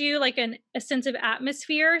just gives you like a sense of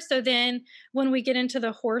atmosphere. So then when we get into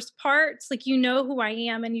the horse parts, like you know who I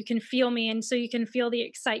am and you can feel me, and so you can feel the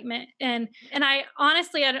excitement. And I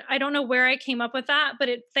honestly I don't know where I came up with that, but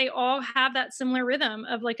they all have that similar rhythm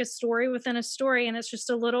of like a story within a story, and it's just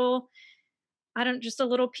a little just a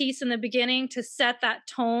little piece in the beginning to set that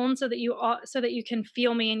tone so that you can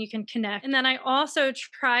feel me and you can connect. And then I also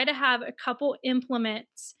try to have a couple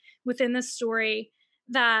implements within the story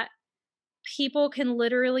that people can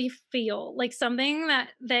literally feel, like something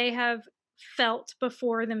that they have felt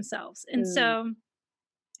before themselves. And Mm. so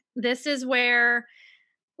this is where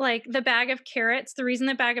like the bag of carrots, the reason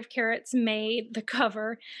the bag of carrots made the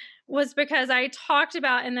cover was because I talked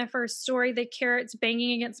about in the first story the carrots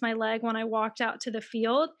banging against my leg when I walked out to the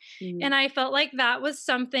field. Mm. And I felt like that was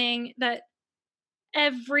something that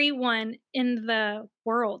everyone in the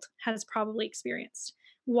world has probably experienced,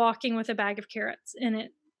 walking with a bag of carrots and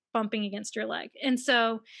it bumping against your leg. And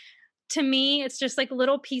so to me, it's just like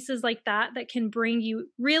little pieces like that that can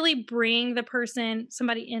really bring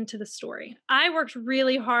somebody into the story. I worked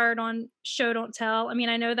really hard on show, don't tell. I mean,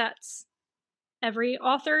 I know that's every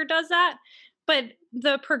author does that, but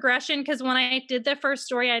the progression, because when I did the first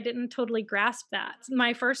story, I didn't totally grasp that.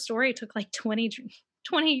 My first story took like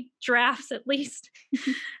 20 drafts at least as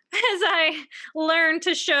I learned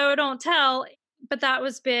to show, don't tell. But that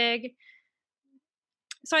was big.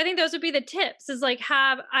 So I think those would be the tips, is like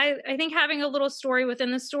I think having a little story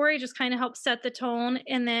within the story just kind of helps set the tone,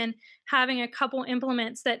 and then having a couple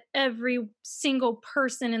implements that every single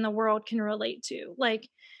person in the world can relate to. Like,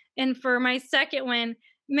 and for my second one,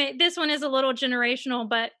 this one is a little generational,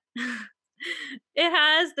 but it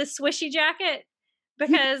has the swishy jacket,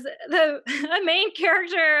 because the a main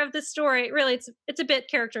character of the story, really it's a bit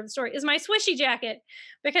character of the story, is my swishy jacket.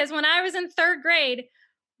 Because when I was in 3rd grade,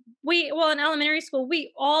 in elementary school,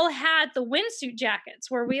 we all had the windsuit jackets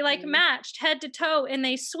where we like Mhm. matched head to toe and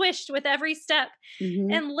they swished with every step.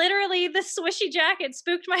 Mhm. And literally the swishy jacket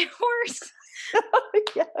spooked my horse.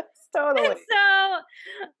 Yes, And totally. so,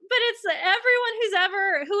 but it's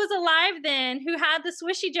everyone who was alive then who had the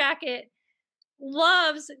swishy jacket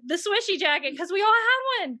loves the swishy jacket because we all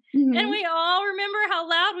had one. And Mhm. we all remember how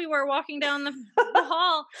loud we were walking down the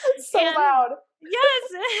hall. So And loud.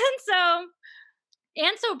 yes,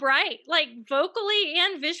 and so bright, like vocally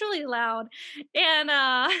and visually loud. And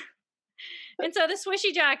and so the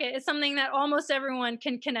swishy jacket is something that almost everyone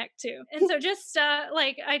can connect to. And so just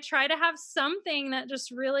like I try to have something that just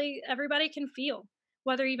really everybody can feel,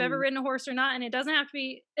 whether you've ever Mm. ridden a horse or not. And it doesn't have to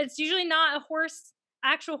be, it's usually not a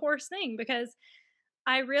actual horse thing, because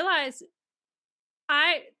I realized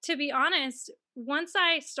to be honest, once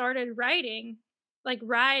I started writing, like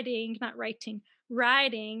riding, not writing,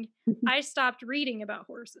 riding, I stopped reading about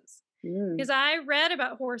horses, Mm. because I read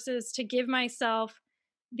about horses to give myself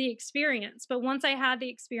the experience. But once I had the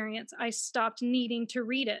experience, I stopped needing to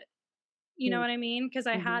read it. You know Mm. what I mean? Because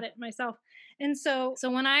I Mhm. had it myself. And so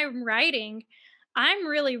when I'm writing, I'm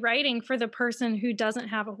really writing for the person who doesn't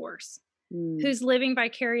have a horse, Mm. who's living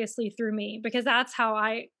vicariously through me, because that's how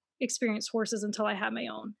I experienced horses until I had my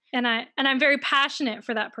own. And I'm very passionate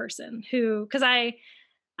for that person who, because I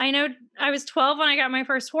know I was 12 when I got my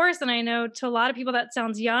first horse, and I know to a lot of people that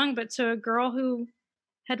sounds young, but to a girl who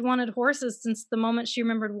had wanted horses since the moment she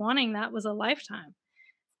remembered wanting, that was a lifetime.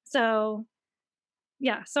 So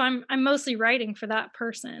yeah, so I'm mostly writing for that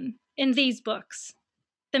person in these books.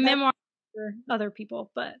 The memoir for other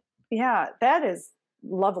people, but yeah, that is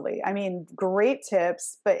lovely. I mean, great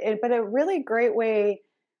tips, but a really great way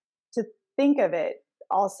to think of it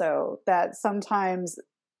also, that sometimes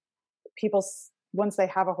people once they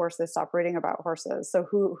have a horse, they stop reading about horses. So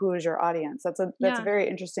who is your audience? That's a yeah. very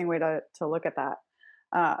interesting way to look at that.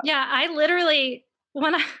 Yeah, I literally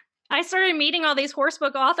when I started meeting all these horse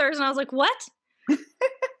book authors and I was like, "What?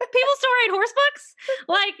 People still write horse books?"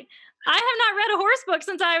 Like, I have not read a horse book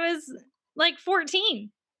since I was like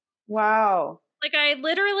 14. Wow. Like, I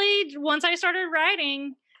literally once I started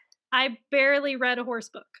writing, I barely read a horse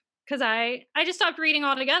book because I just stopped reading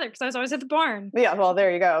altogether because I was always at the barn. Yeah, well,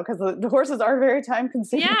 there you go. Because the horses are very time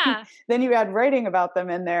consuming. Yeah, Then you add writing about them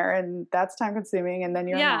in there, and that's time consuming. And then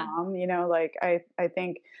you're a yeah, mom. Like I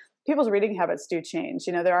think people's reading habits do change.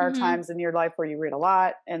 There are mhm, times in your life where you read a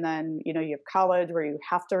lot, and then you have college where you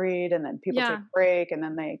have to read, and then people take yeah, a break, and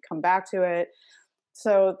then they come back to it.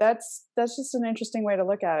 So that's just an interesting way to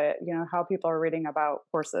look at it. How people are reading about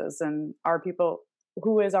horses, and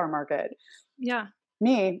who is our market. yeah,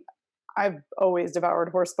 Me, I've always devoured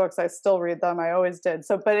horse books. I still read them. I always did.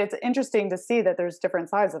 So, but it's interesting to see that there's different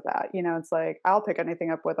sides of that. It's like I'll pick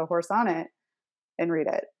anything up with a horse on it and read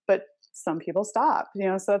it, but some people stop.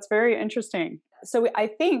 So it's very interesting. So I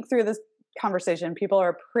think through this conversation, people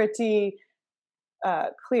are pretty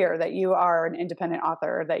clear that you are an independent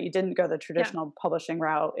author, that you didn't go the yeah, traditional publishing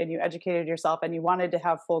route, and you educated yourself, and you wanted to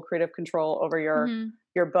have full creative control over mhm.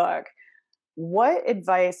 your book. What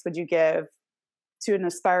advice would you give to an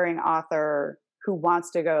aspiring author who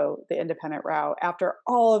wants to go the independent route after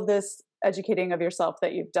all of this educating of yourself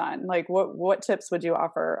that you've done? Like what tips would you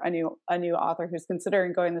offer a new author who's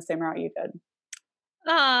considering going the same route you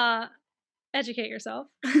Uh, Educate yourself.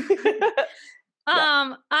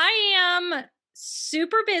 Yeah. I am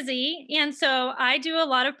super busy, and so I do a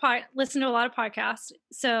lot of listen to a lot of podcasts.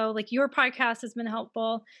 So, like your podcast has been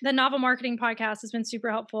helpful. The novel marketing podcast has been super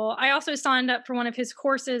helpful. I also signed up for one of his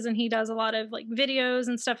courses, and he does a lot of like videos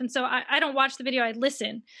and stuff. And so I don't watch the video; I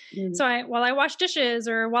listen. Mhm. So while I wash dishes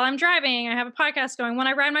or while I'm driving, I have a podcast going. When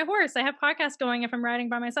I ride my horse, I have podcasts going if I'm riding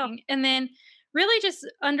by myself. And then really just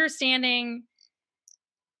understanding,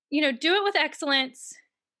 do it with excellence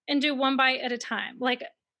and do one bite at a time. Like,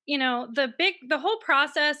 the whole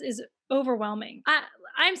process is overwhelming.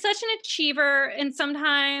 I'm such an achiever, and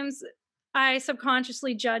sometimes I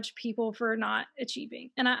subconsciously judge people for not achieving.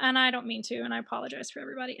 And I don't mean to, and I apologize for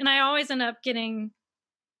everybody. And I always end up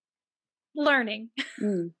learning,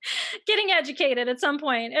 Mm. getting educated at some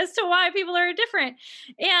point as to why people are different.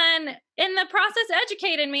 And in the process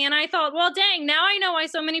educated me, and I thought, well, dang, now I know why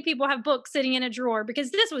so many people have books sitting in a drawer,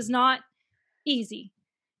 because this was not easy,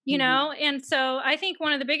 Mhm. And so I think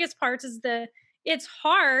one of the biggest parts is it's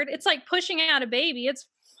hard. It's like pushing out a baby. It's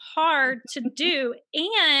hard to do,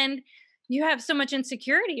 and you have so much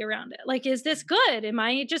insecurity around it. Like, is this good? Am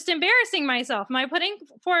I just embarrassing myself? Am I putting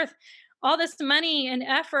forth all this money and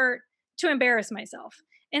effort to embarrass myself?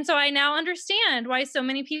 And so I now understand why so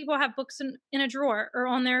many people have books in a drawer or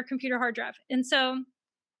on their computer hard drive. And so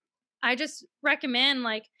I just recommend,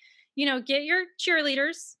 like, get your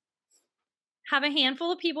cheerleaders, have a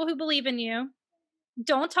handful of people who believe in you.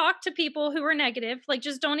 Don't talk to people who are negative. Like,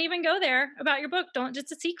 just don't even go there about your book. Don't,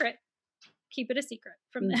 just a secret. Keep it a secret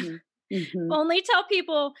from them. Mhm. Mhm. Only tell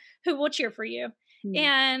people who will cheer for you. Mhm.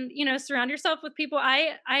 And, surround yourself with people.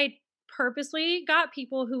 I purposely got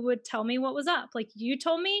people who would tell me what was up. Like, you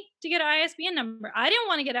told me to get an ISBN number. I didn't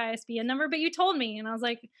want to get an ISBN number, but you told me. And I was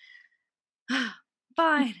like,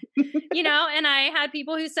 fine. And I had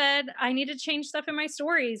people who said I need to change stuff in my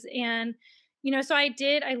stories. And, so I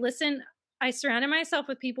listened, I surrounded myself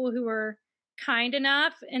with people who were kind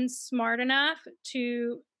enough and smart enough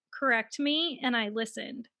to correct me, and I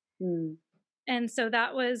listened. Mm. And so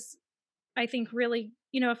that was, I think, really,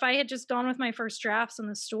 if I had just gone with my first drafts on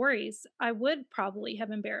the stories, I would probably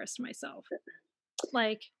have embarrassed myself.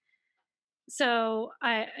 Like, so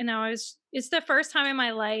it's the first time in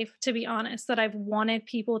my life, to be honest, that I've wanted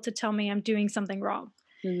people to tell me I'm doing something wrong.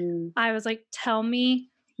 Mhm. I was like, tell me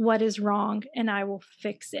what is wrong and I will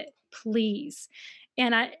fix it, please.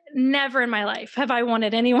 And I never in my life have I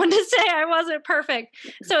wanted anyone to say I wasn't perfect.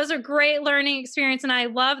 So it was a great learning experience. And I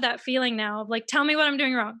love that feeling now of like, tell me what I'm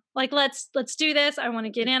doing wrong. Like, let's do this. I want to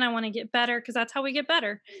get in. I want to get better, because that's how we get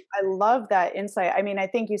better. I love that insight. I mean, I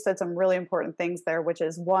think you said some really important things there, which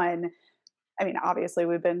is one, I mean, obviously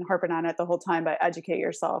we've been harping on it the whole time, but educate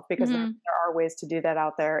yourself, because Hmm. there are ways to do that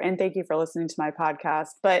out there. And thank you for listening to my podcast.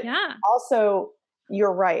 But Yeah. also,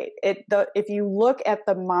 you're right. If you look at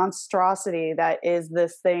the monstrosity that is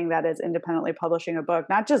this thing that is independently publishing a book,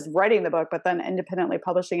 not just writing the book, but then independently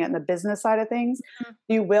publishing it in the business side of things, Mhm.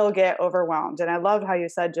 you will get overwhelmed. And I love how you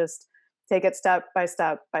said just take it step by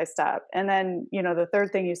step by step. And then, the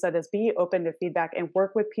third thing you said is be open to feedback and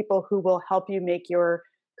work with people who will help you make your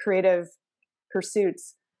creative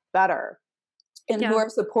pursuits better and who Yeah. are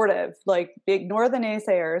supportive. Like, ignore the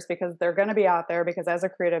naysayers because they're going to be out there, because as a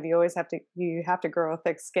creative you always have to grow a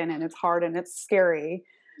thick skin, and it's hard and it's scary.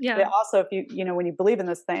 Yeah. But also, if when you believe in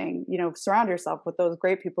this thing, surround yourself with those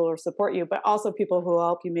great people who support you, but also people who will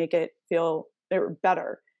help you make it feel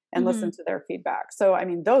better and listen Mhm. to their feedback. So I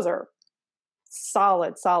mean, those are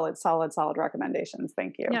solid recommendations.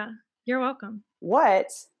 Thank you. Yeah. You're welcome. What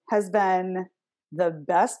has been the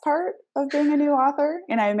best part of being a new author?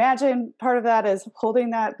 And I imagine part of that is holding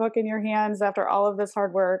that book in your hands after all of this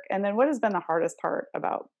hard work. And then what has been the hardest part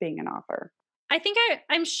about being an author? I think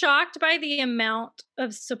I'm shocked by the amount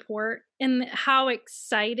of support and how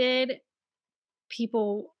excited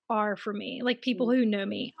people are for me, like people who know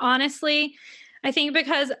me. Honestly, I think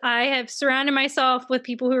because I have surrounded myself with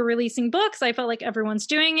people who are releasing books, I felt like everyone's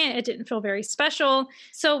doing it. It didn't feel very special.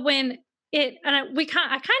 So when I kind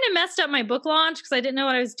of messed up my book launch because I didn't know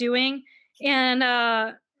what I was doing, and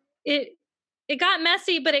it it got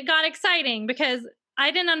messy, but it got exciting because I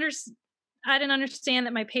didn't understand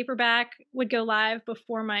that my paperback would go live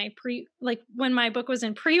before when my book was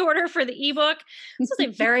in pre-order for the ebook. This was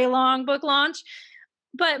a very long book launch.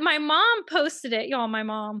 But my mom posted it, y'all. My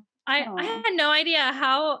mom. I Oh, had no idea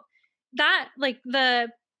how that, like, the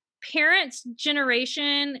parents'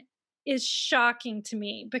 generation is shocking to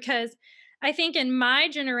me because I think in my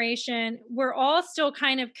generation, we're all still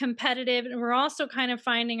kind of competitive and we're all still kind of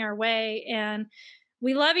finding our way, and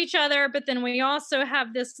we love each other, but then we also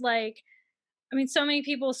have this, like, I mean, so many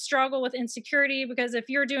people struggle with insecurity because if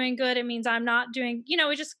you're doing good, it means I'm not doing,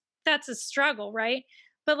 it just, that's a struggle, right?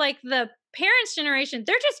 But like the parents' generation,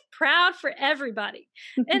 they're just proud for everybody.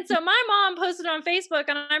 And so my mom posted on Facebook,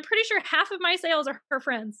 and I'm pretty sure half of my sales are her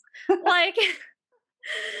friends. Like, and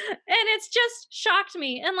it's just shocked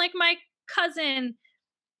me. And like my cousin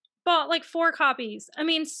bought like 4 copies. I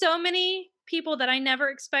mean, so many people that I never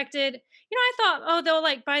expected. I thought, oh, they'll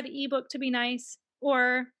like buy the ebook to be nice,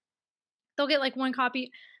 or they'll get like 1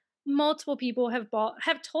 copy. Multiple people have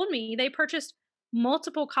told me they purchased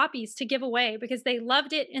multiple copies to give away because they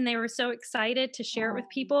loved it and they were so excited to share it with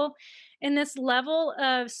oh. people. And this level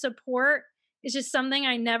of support is just something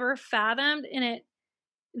I never fathomed, and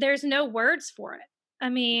there's no words for it. I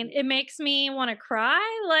mean, it makes me want to cry.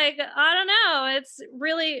 Like, I don't know.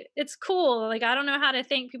 It's cool. Like, I don't know how to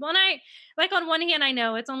thank people. And like, on one hand, I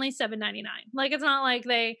know it's only $7.99. Like, it's not like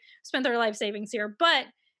they spent their life savings here. But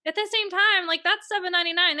at the same time, like, that's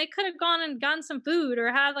 $7.99. They could have gone and gotten some food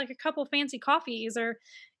or had like a couple fancy coffees, or,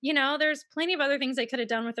 there's plenty of other things they could have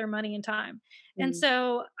done with their money and time. And Mm.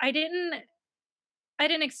 so I didn't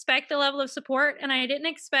expect the level of support, and I didn't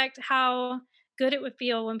expect how good it would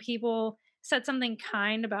feel when people said something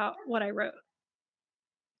kind about what I wrote.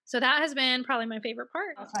 So that has been probably my favorite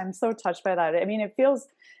part. I'm so touched by that. I mean, it feels,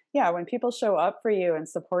 yeah, when people show up for you and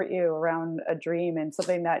support you around a dream and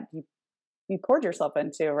something that you poured yourself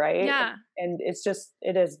into, right? Yeah. And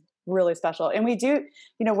it is really special. And we do,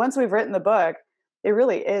 once we've written the book, it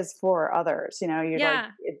really is for others. Yeah.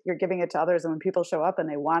 You're giving it to others, and when people show up and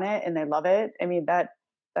they want it and they love it, I mean, that's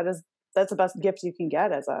the best gift you can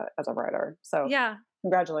get as a writer. So Yeah.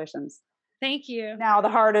 congratulations. Thank you. Now the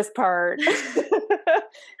hardest part,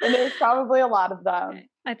 and there's probably a lot of them.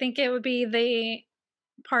 I think it would be the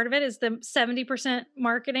part of it is the 70%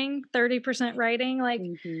 marketing, 30% writing, like,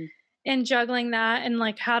 Mhm. and juggling that. And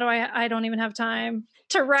like, how do I don't even have time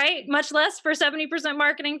to write, much less for 70%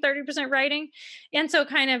 marketing, 30% writing. And so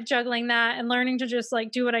kind of juggling that and learning to just like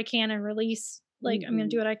do what I can and release. Like, I'm going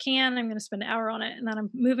to do Mhm. what I can. I'm going to spend an hour on it, and then I'm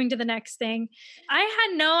moving to the next thing. I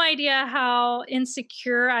had no idea how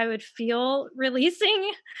insecure I would feel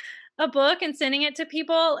releasing a book and sending it to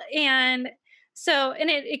people. And so, and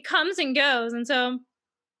it comes and goes. And so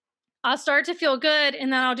I'll start to feel good,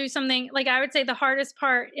 and then I'll do something. Like, I would say the hardest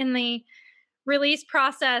part in the release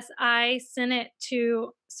process, I sent it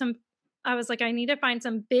to I was like, I need to find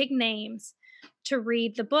some big names to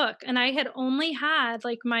read the book. And I had only had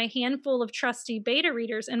like my handful of trusty beta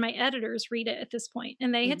readers and my editors read it at this point.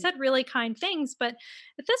 And they had Mhm. said really kind things. But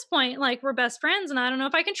at this point, like, we're best friends and I don't know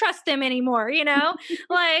if I can trust them anymore, you know?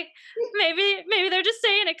 Like, maybe they're just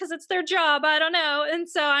saying it because it's their job. I don't know. And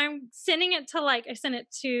so I'm sending it to, like, I sent it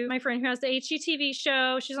to my friend who has the HGTV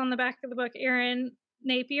show. She's on the back of the book, Erin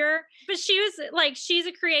Napier. But she was like, she's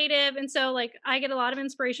a creative. And so like I get a lot of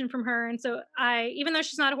inspiration from her. And so even though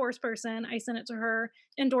she's not a horse person, I sent it to her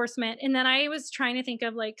endorsement. And then I was trying to think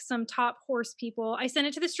of like some top horse people. I sent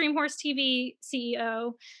it to the Stream Horse TV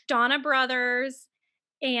CEO, Donna Brothers,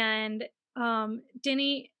 and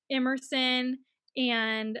Denny Emerson,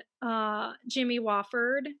 and Jimmy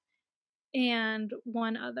Wofford, and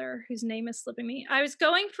one other whose name is slipping me. I was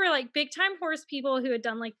going for like big time horse people who had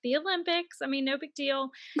done like the Olympics. I mean, no big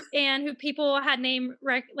deal. And who people had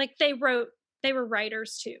like they were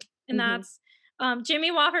writers too. And that's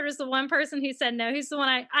Jimmy Wofford was the one person who said no. He's the one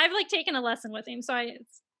I've like taken a lesson with him. So I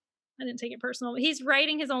didn't take it personal. He's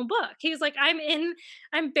writing his own book. He was like,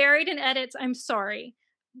 I'm buried in edits. I'm sorry.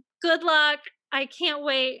 Good luck. I can't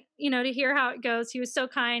wait, to hear how it goes. He was so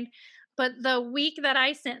kind. But the week that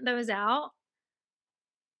I sent those out,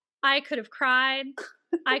 I could have cried.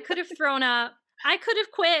 I could have thrown up. I could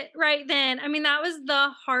have quit right then. I mean, that was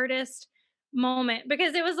the hardest moment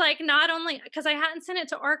because it was like not only because I hadn't sent it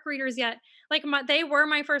to ARC readers yet. Like they were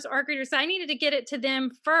my first ARC readers. So I needed to get it to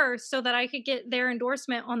them first so that I could get their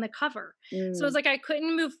endorsement on the cover. So it was like I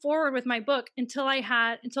couldn't move forward with my book until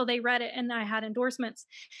they read it and I had endorsements.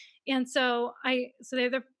 And so I'm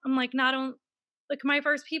like, not only like my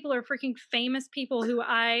first people are freaking famous people who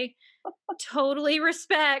I totally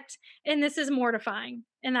respect, and this is mortifying.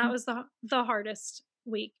 And that was the hardest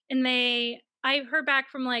week. And I heard back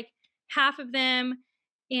from like half of them,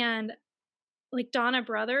 and like Donna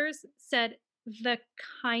Brothers said the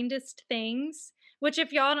kindest things. Which,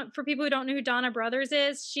 for people who don't know who Donna Brothers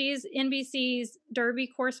is, she's NBC's Derby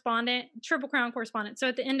correspondent, Triple Crown correspondent. So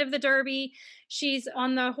at the end of the Derby, she's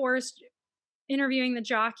on the horse interviewing the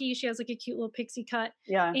jockey. She has like a cute little pixie cut.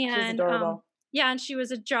 Yeah, and, she's adorable. And she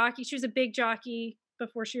was a jockey. She was a big jockey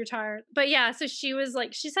before she retired. But yeah, so she was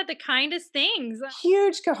like, she said the kindest things.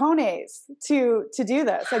 Huge cojones to do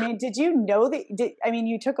this. I mean, did you know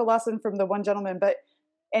you took a lesson from the one gentleman,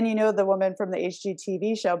 and the woman from the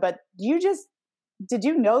HGTV show, but did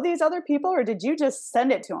you know these other people or did you just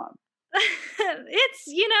send it to them? It's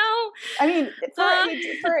I mean,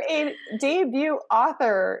 for a debut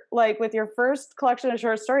author, like with your first collection of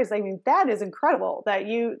short stories, I mean, that is incredible that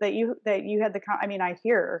you had I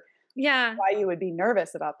hear why you would be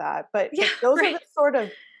nervous about that, but those are the sort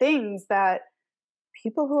of things that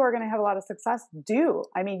people who are going to have a lot of success do.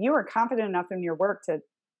 I mean, you were confident enough in your work to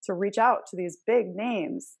reach out to these big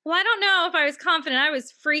names. Well, I don't know if I was confident. I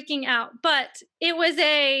was freaking out, but it was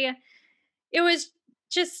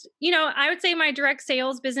just, I would say my direct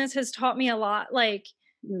sales business has taught me a lot. Like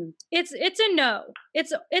it's a no.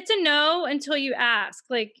 It's a no until you ask.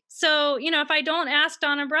 Like, so, if I don't ask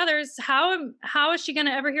Donna Brothers, how is she going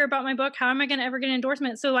to ever hear about my book? How am I going to ever get an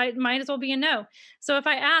endorsement? So I might as well be a no. So if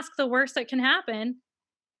I ask, the worst that can happen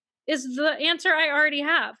is the answer I already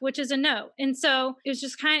have, which is a no. And so it was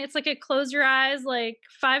just it's like a close your eyes, like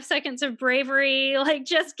 5 seconds of bravery, like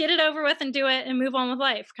just get it over with and do it and move on with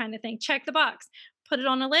life kind of thing. Check the box. Put it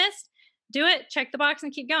on a list, do it, check the box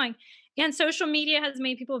and keep going. And social media has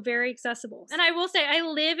made people very accessible. And I will say, I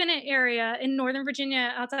live in an area in Northern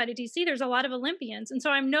Virginia outside of DC. There's a lot of Olympians. And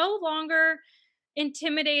so I'm no longer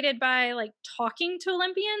intimidated by like talking to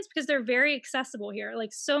Olympians because they're very accessible here.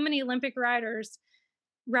 Like so many Olympic riders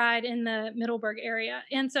ride in the Middleburg area.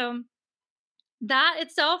 And so that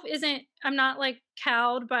itself I'm not like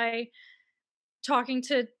cowed by talking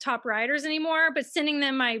to top riders anymore, but sending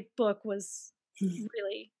them my book was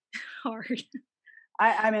really hard.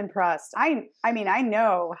 I'm impressed. I mean, I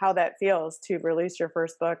know how that feels to release your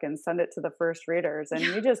first book and send it to the first readers. And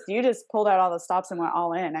you just pulled out all the stops and went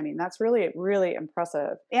all in. I mean, that's really, really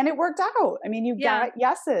impressive. And it worked out. I mean, you got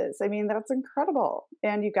yeses. I mean, that's incredible.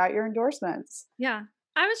 And you got your endorsements. Yeah.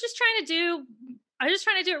 I was just trying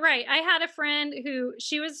to do it right. I had a friend who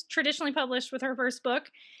she was traditionally published with her first book,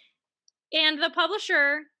 and the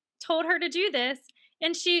publisher told her to do this.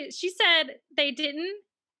 And she said they didn't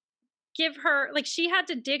give her, like, she had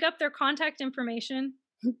to dig up their contact information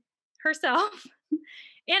herself. And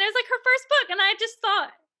it was like her first book. And I just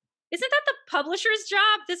thought, isn't that the publisher's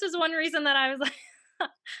job? This is one reason that I was like, I'm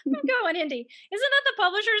going indie. Isn't that the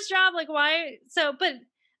publisher's job? Like, why? So, but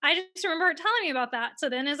I just remember her telling me about that. So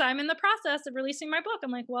then as I'm in the process of releasing my book, I'm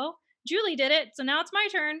like, well, Julie did it. So now it's my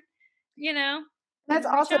turn, That's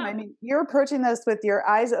awesome. I mean, you're approaching this with your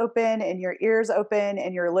eyes open and your ears open,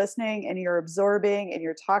 and you're listening and you're absorbing and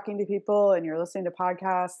you're talking to people and you're listening to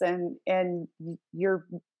podcasts and you're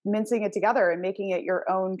mincing it together and making it your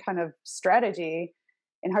own kind of strategy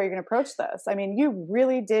and how you're going to approach this. I mean, you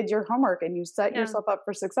really did your homework and you set yourself up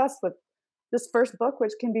for success with this first book,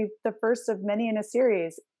 which can be the first of many in a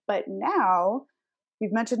series. But now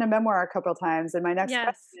you've mentioned a memoir a couple of times, and my next Yes.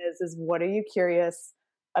 question is what are you curious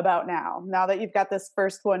about now? Now that you've got this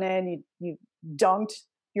first one in, you dunked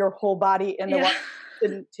your whole body in the Yeah. water,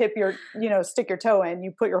 didn't tip your, stick your toe in,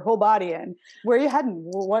 you put your whole body in. Where are you heading?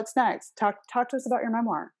 What's next? Talk to us about your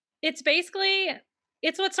memoir. It's basically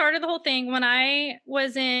it's what started the whole thing when I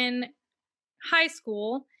was in high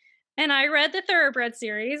school and I read the Thoroughbred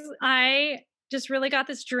series. I just really got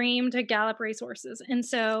this dream to gallop racehorses. And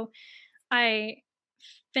so I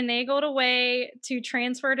finagled a way to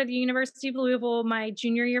transfer to the University of Louisville my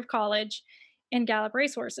junior year of college and gallop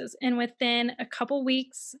racehorses. And within a couple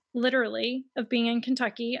weeks, literally, of being in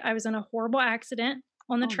Kentucky, I was in a horrible accident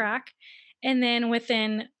on the Oh, track. And then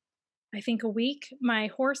within, I think, a week, my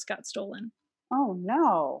horse got stolen. oh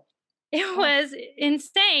no. It Oh, was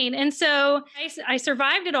insane. And so I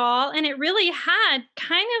survived it all. And it really had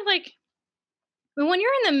kind of like, when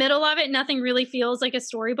you're in the middle of it, nothing really feels like a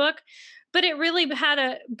storybook. But it really had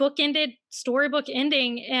a book-ended storybook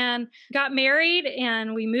ending, and got married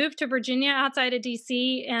and we moved to Virginia outside of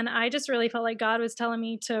DC. And I just really felt like God was telling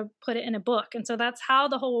me to put it in a book. And so that's how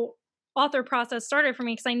the whole author process started for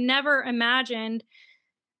me, because I never imagined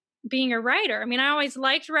being a writer. I mean, I always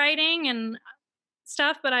liked writing and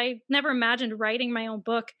stuff, but I never imagined writing my own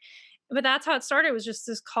book. But that's how it started, was just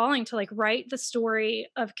this calling to like write the story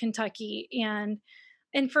of Kentucky.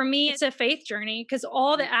 And for me, it's a faith journey, because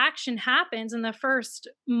all the action happens in the first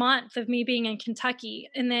month of me being in Kentucky.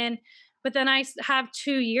 But then I have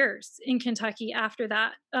 2 years in Kentucky after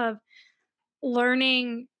that of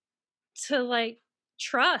learning to like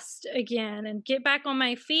trust again and get back on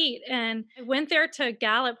my feet. And I went there to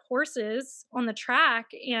gallop horses on the track.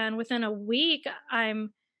 And within a week,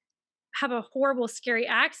 I'm have a horrible, scary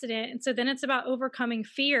accident. And so then it's about overcoming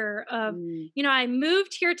fear of, mm, I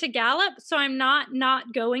moved here to gallop, so I'm not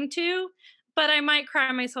going to, but I might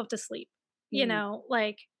cry myself to sleep, mm.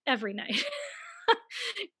 like every night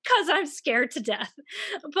because I'm scared to death.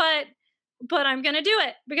 But I'm gonna do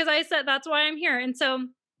it because I said that's why I'm here. And so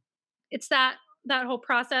it's that whole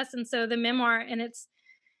process. And so the memoir, and it's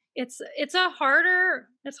harder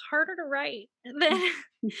to write than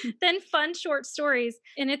than fun short stories,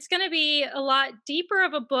 and it's going to be a lot deeper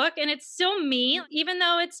of a book, and it's still me. Even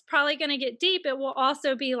though it's probably going to get deep, it will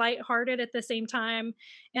also be lighthearted at the same time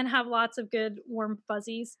and have lots of good warm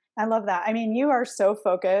fuzzies. I love that. I mean, you are so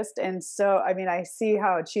focused, and so I mean, I see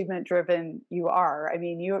how achievement driven you are. I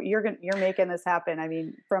mean, you're making this happen. I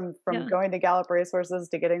mean, from Yeah. going to Gallop Racehorses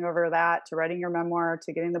to getting over that to writing your memoir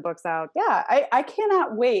to getting the books out. Yeah, I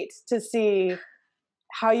cannot wait to see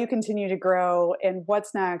how you continue to grow and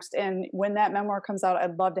what's next. And when that memoir comes out,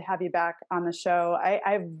 I'd love to have you back on the show.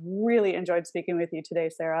 I've really enjoyed speaking with you today,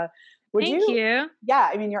 Sarah. Would Thank you? you. Yeah,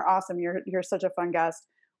 I mean, you're awesome. You're such a fun guest.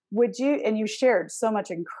 Would you? And you shared so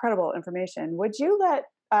much incredible information. Would you let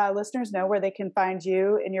listeners know where they can find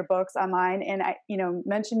you and your books online? And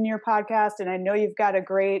mention your podcast. And I know you've got a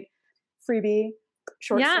great freebie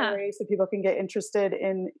short Yeah. story so people can get interested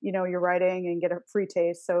in your writing and get a free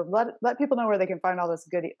taste. So let people know where they can find all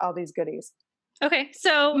these goodies. Okay,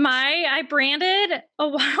 so I branded a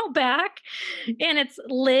while back, and it's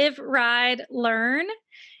Live, Ride, Learn.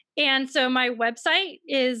 And so my website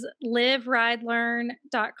is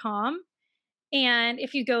liveridelearn.com. And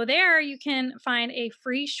if you go there, you can find a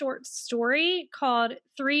free short story called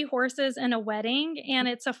Three Horses and a Wedding. And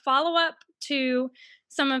it's a follow up to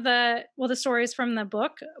some of the stories from the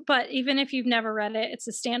book. But even if you've never read it, it's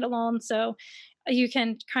a standalone. So you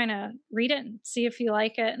can kind of read it and see if you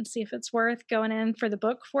like it and see if it's worth going in for the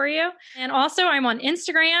book for you. And also, I'm on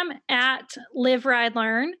Instagram at Live, Ride,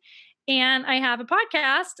 Learn. And I have a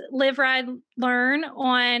podcast, Live, Ride, Learn,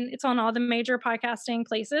 it's on all the major podcasting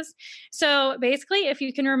places. So basically, if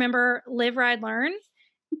you can remember Live, Ride, Learn,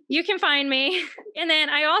 you can find me. And then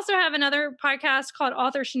I also have another podcast called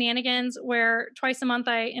Author Shenanigans, where twice a month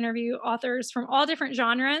I interview authors from all different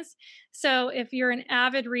genres. So if you're an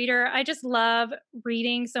avid reader, I just love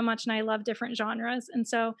reading so much, and I love different genres. And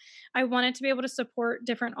so I wanted to be able to support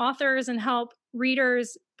different authors and help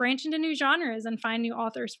readers branch into new genres and find new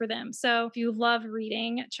authors for them. So if you love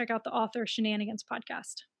reading, check out the Author Shenanigans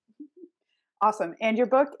podcast. Awesome. And your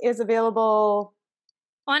book is available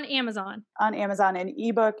On Amazon. on Amazon in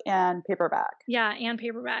ebook and paperback. Yeah, and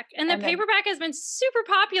paperback. And the And then- paperback has been super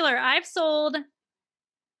popular. I've sold,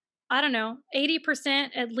 I don't know,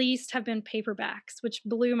 80% at least have been paperbacks, which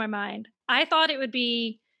blew my mind. I thought it would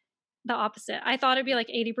be the opposite. I thought it'd be like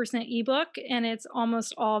 80% ebook, and it's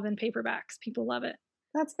almost all been paperbacks. People love it.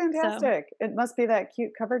 That's fantastic. It must be that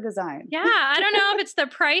cute cover design. Yeah, I don't know if it's the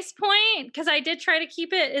price point, because I did try to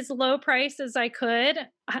keep it as low price as I could.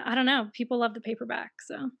 I don't know. People love the paperback,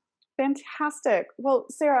 so. Fantastic. Well,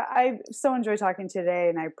 Sarah, I so enjoyed talking today,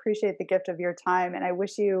 and I appreciate the gift of your time, and I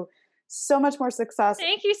wish you so much more success.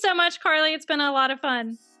 Thank you so much, Carly. It's been a lot of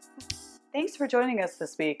fun. Thanks for joining us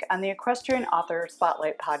this week on the Equestrian Author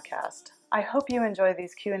Spotlight podcast. I hope you enjoy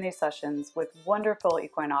these Q&A sessions with wonderful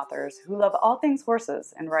equine authors who love all things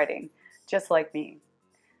horses and riding, just like me.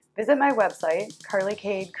 Visit my website,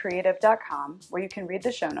 carlycadecreative.com, where you can read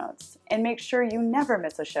the show notes, and make sure you never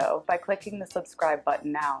miss a show by clicking the subscribe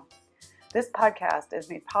button now. This podcast is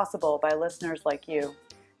made possible by listeners like you.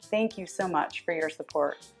 Thank you so much for your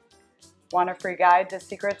support. Want a free guide to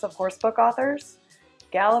secrets of horsebook authors?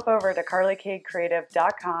 Gallop over to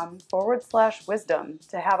carlycadecreative.com/wisdom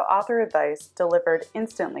to have author advice delivered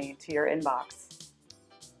instantly to your inbox.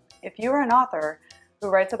 If you are an author who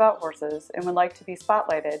writes about horses and would like to be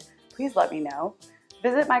spotlighted, please let me know.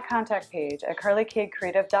 Visit my contact page at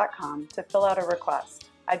carlycadecreative.com to fill out a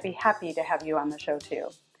request. I'd be happy to have you on the show too.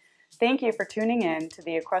 Thank you for tuning in to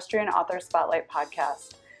the Equestrian Author Spotlight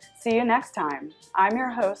podcast. See you next time. I'm your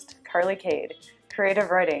host, Carly Cade. Creative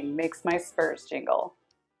writing makes my spurs jingle.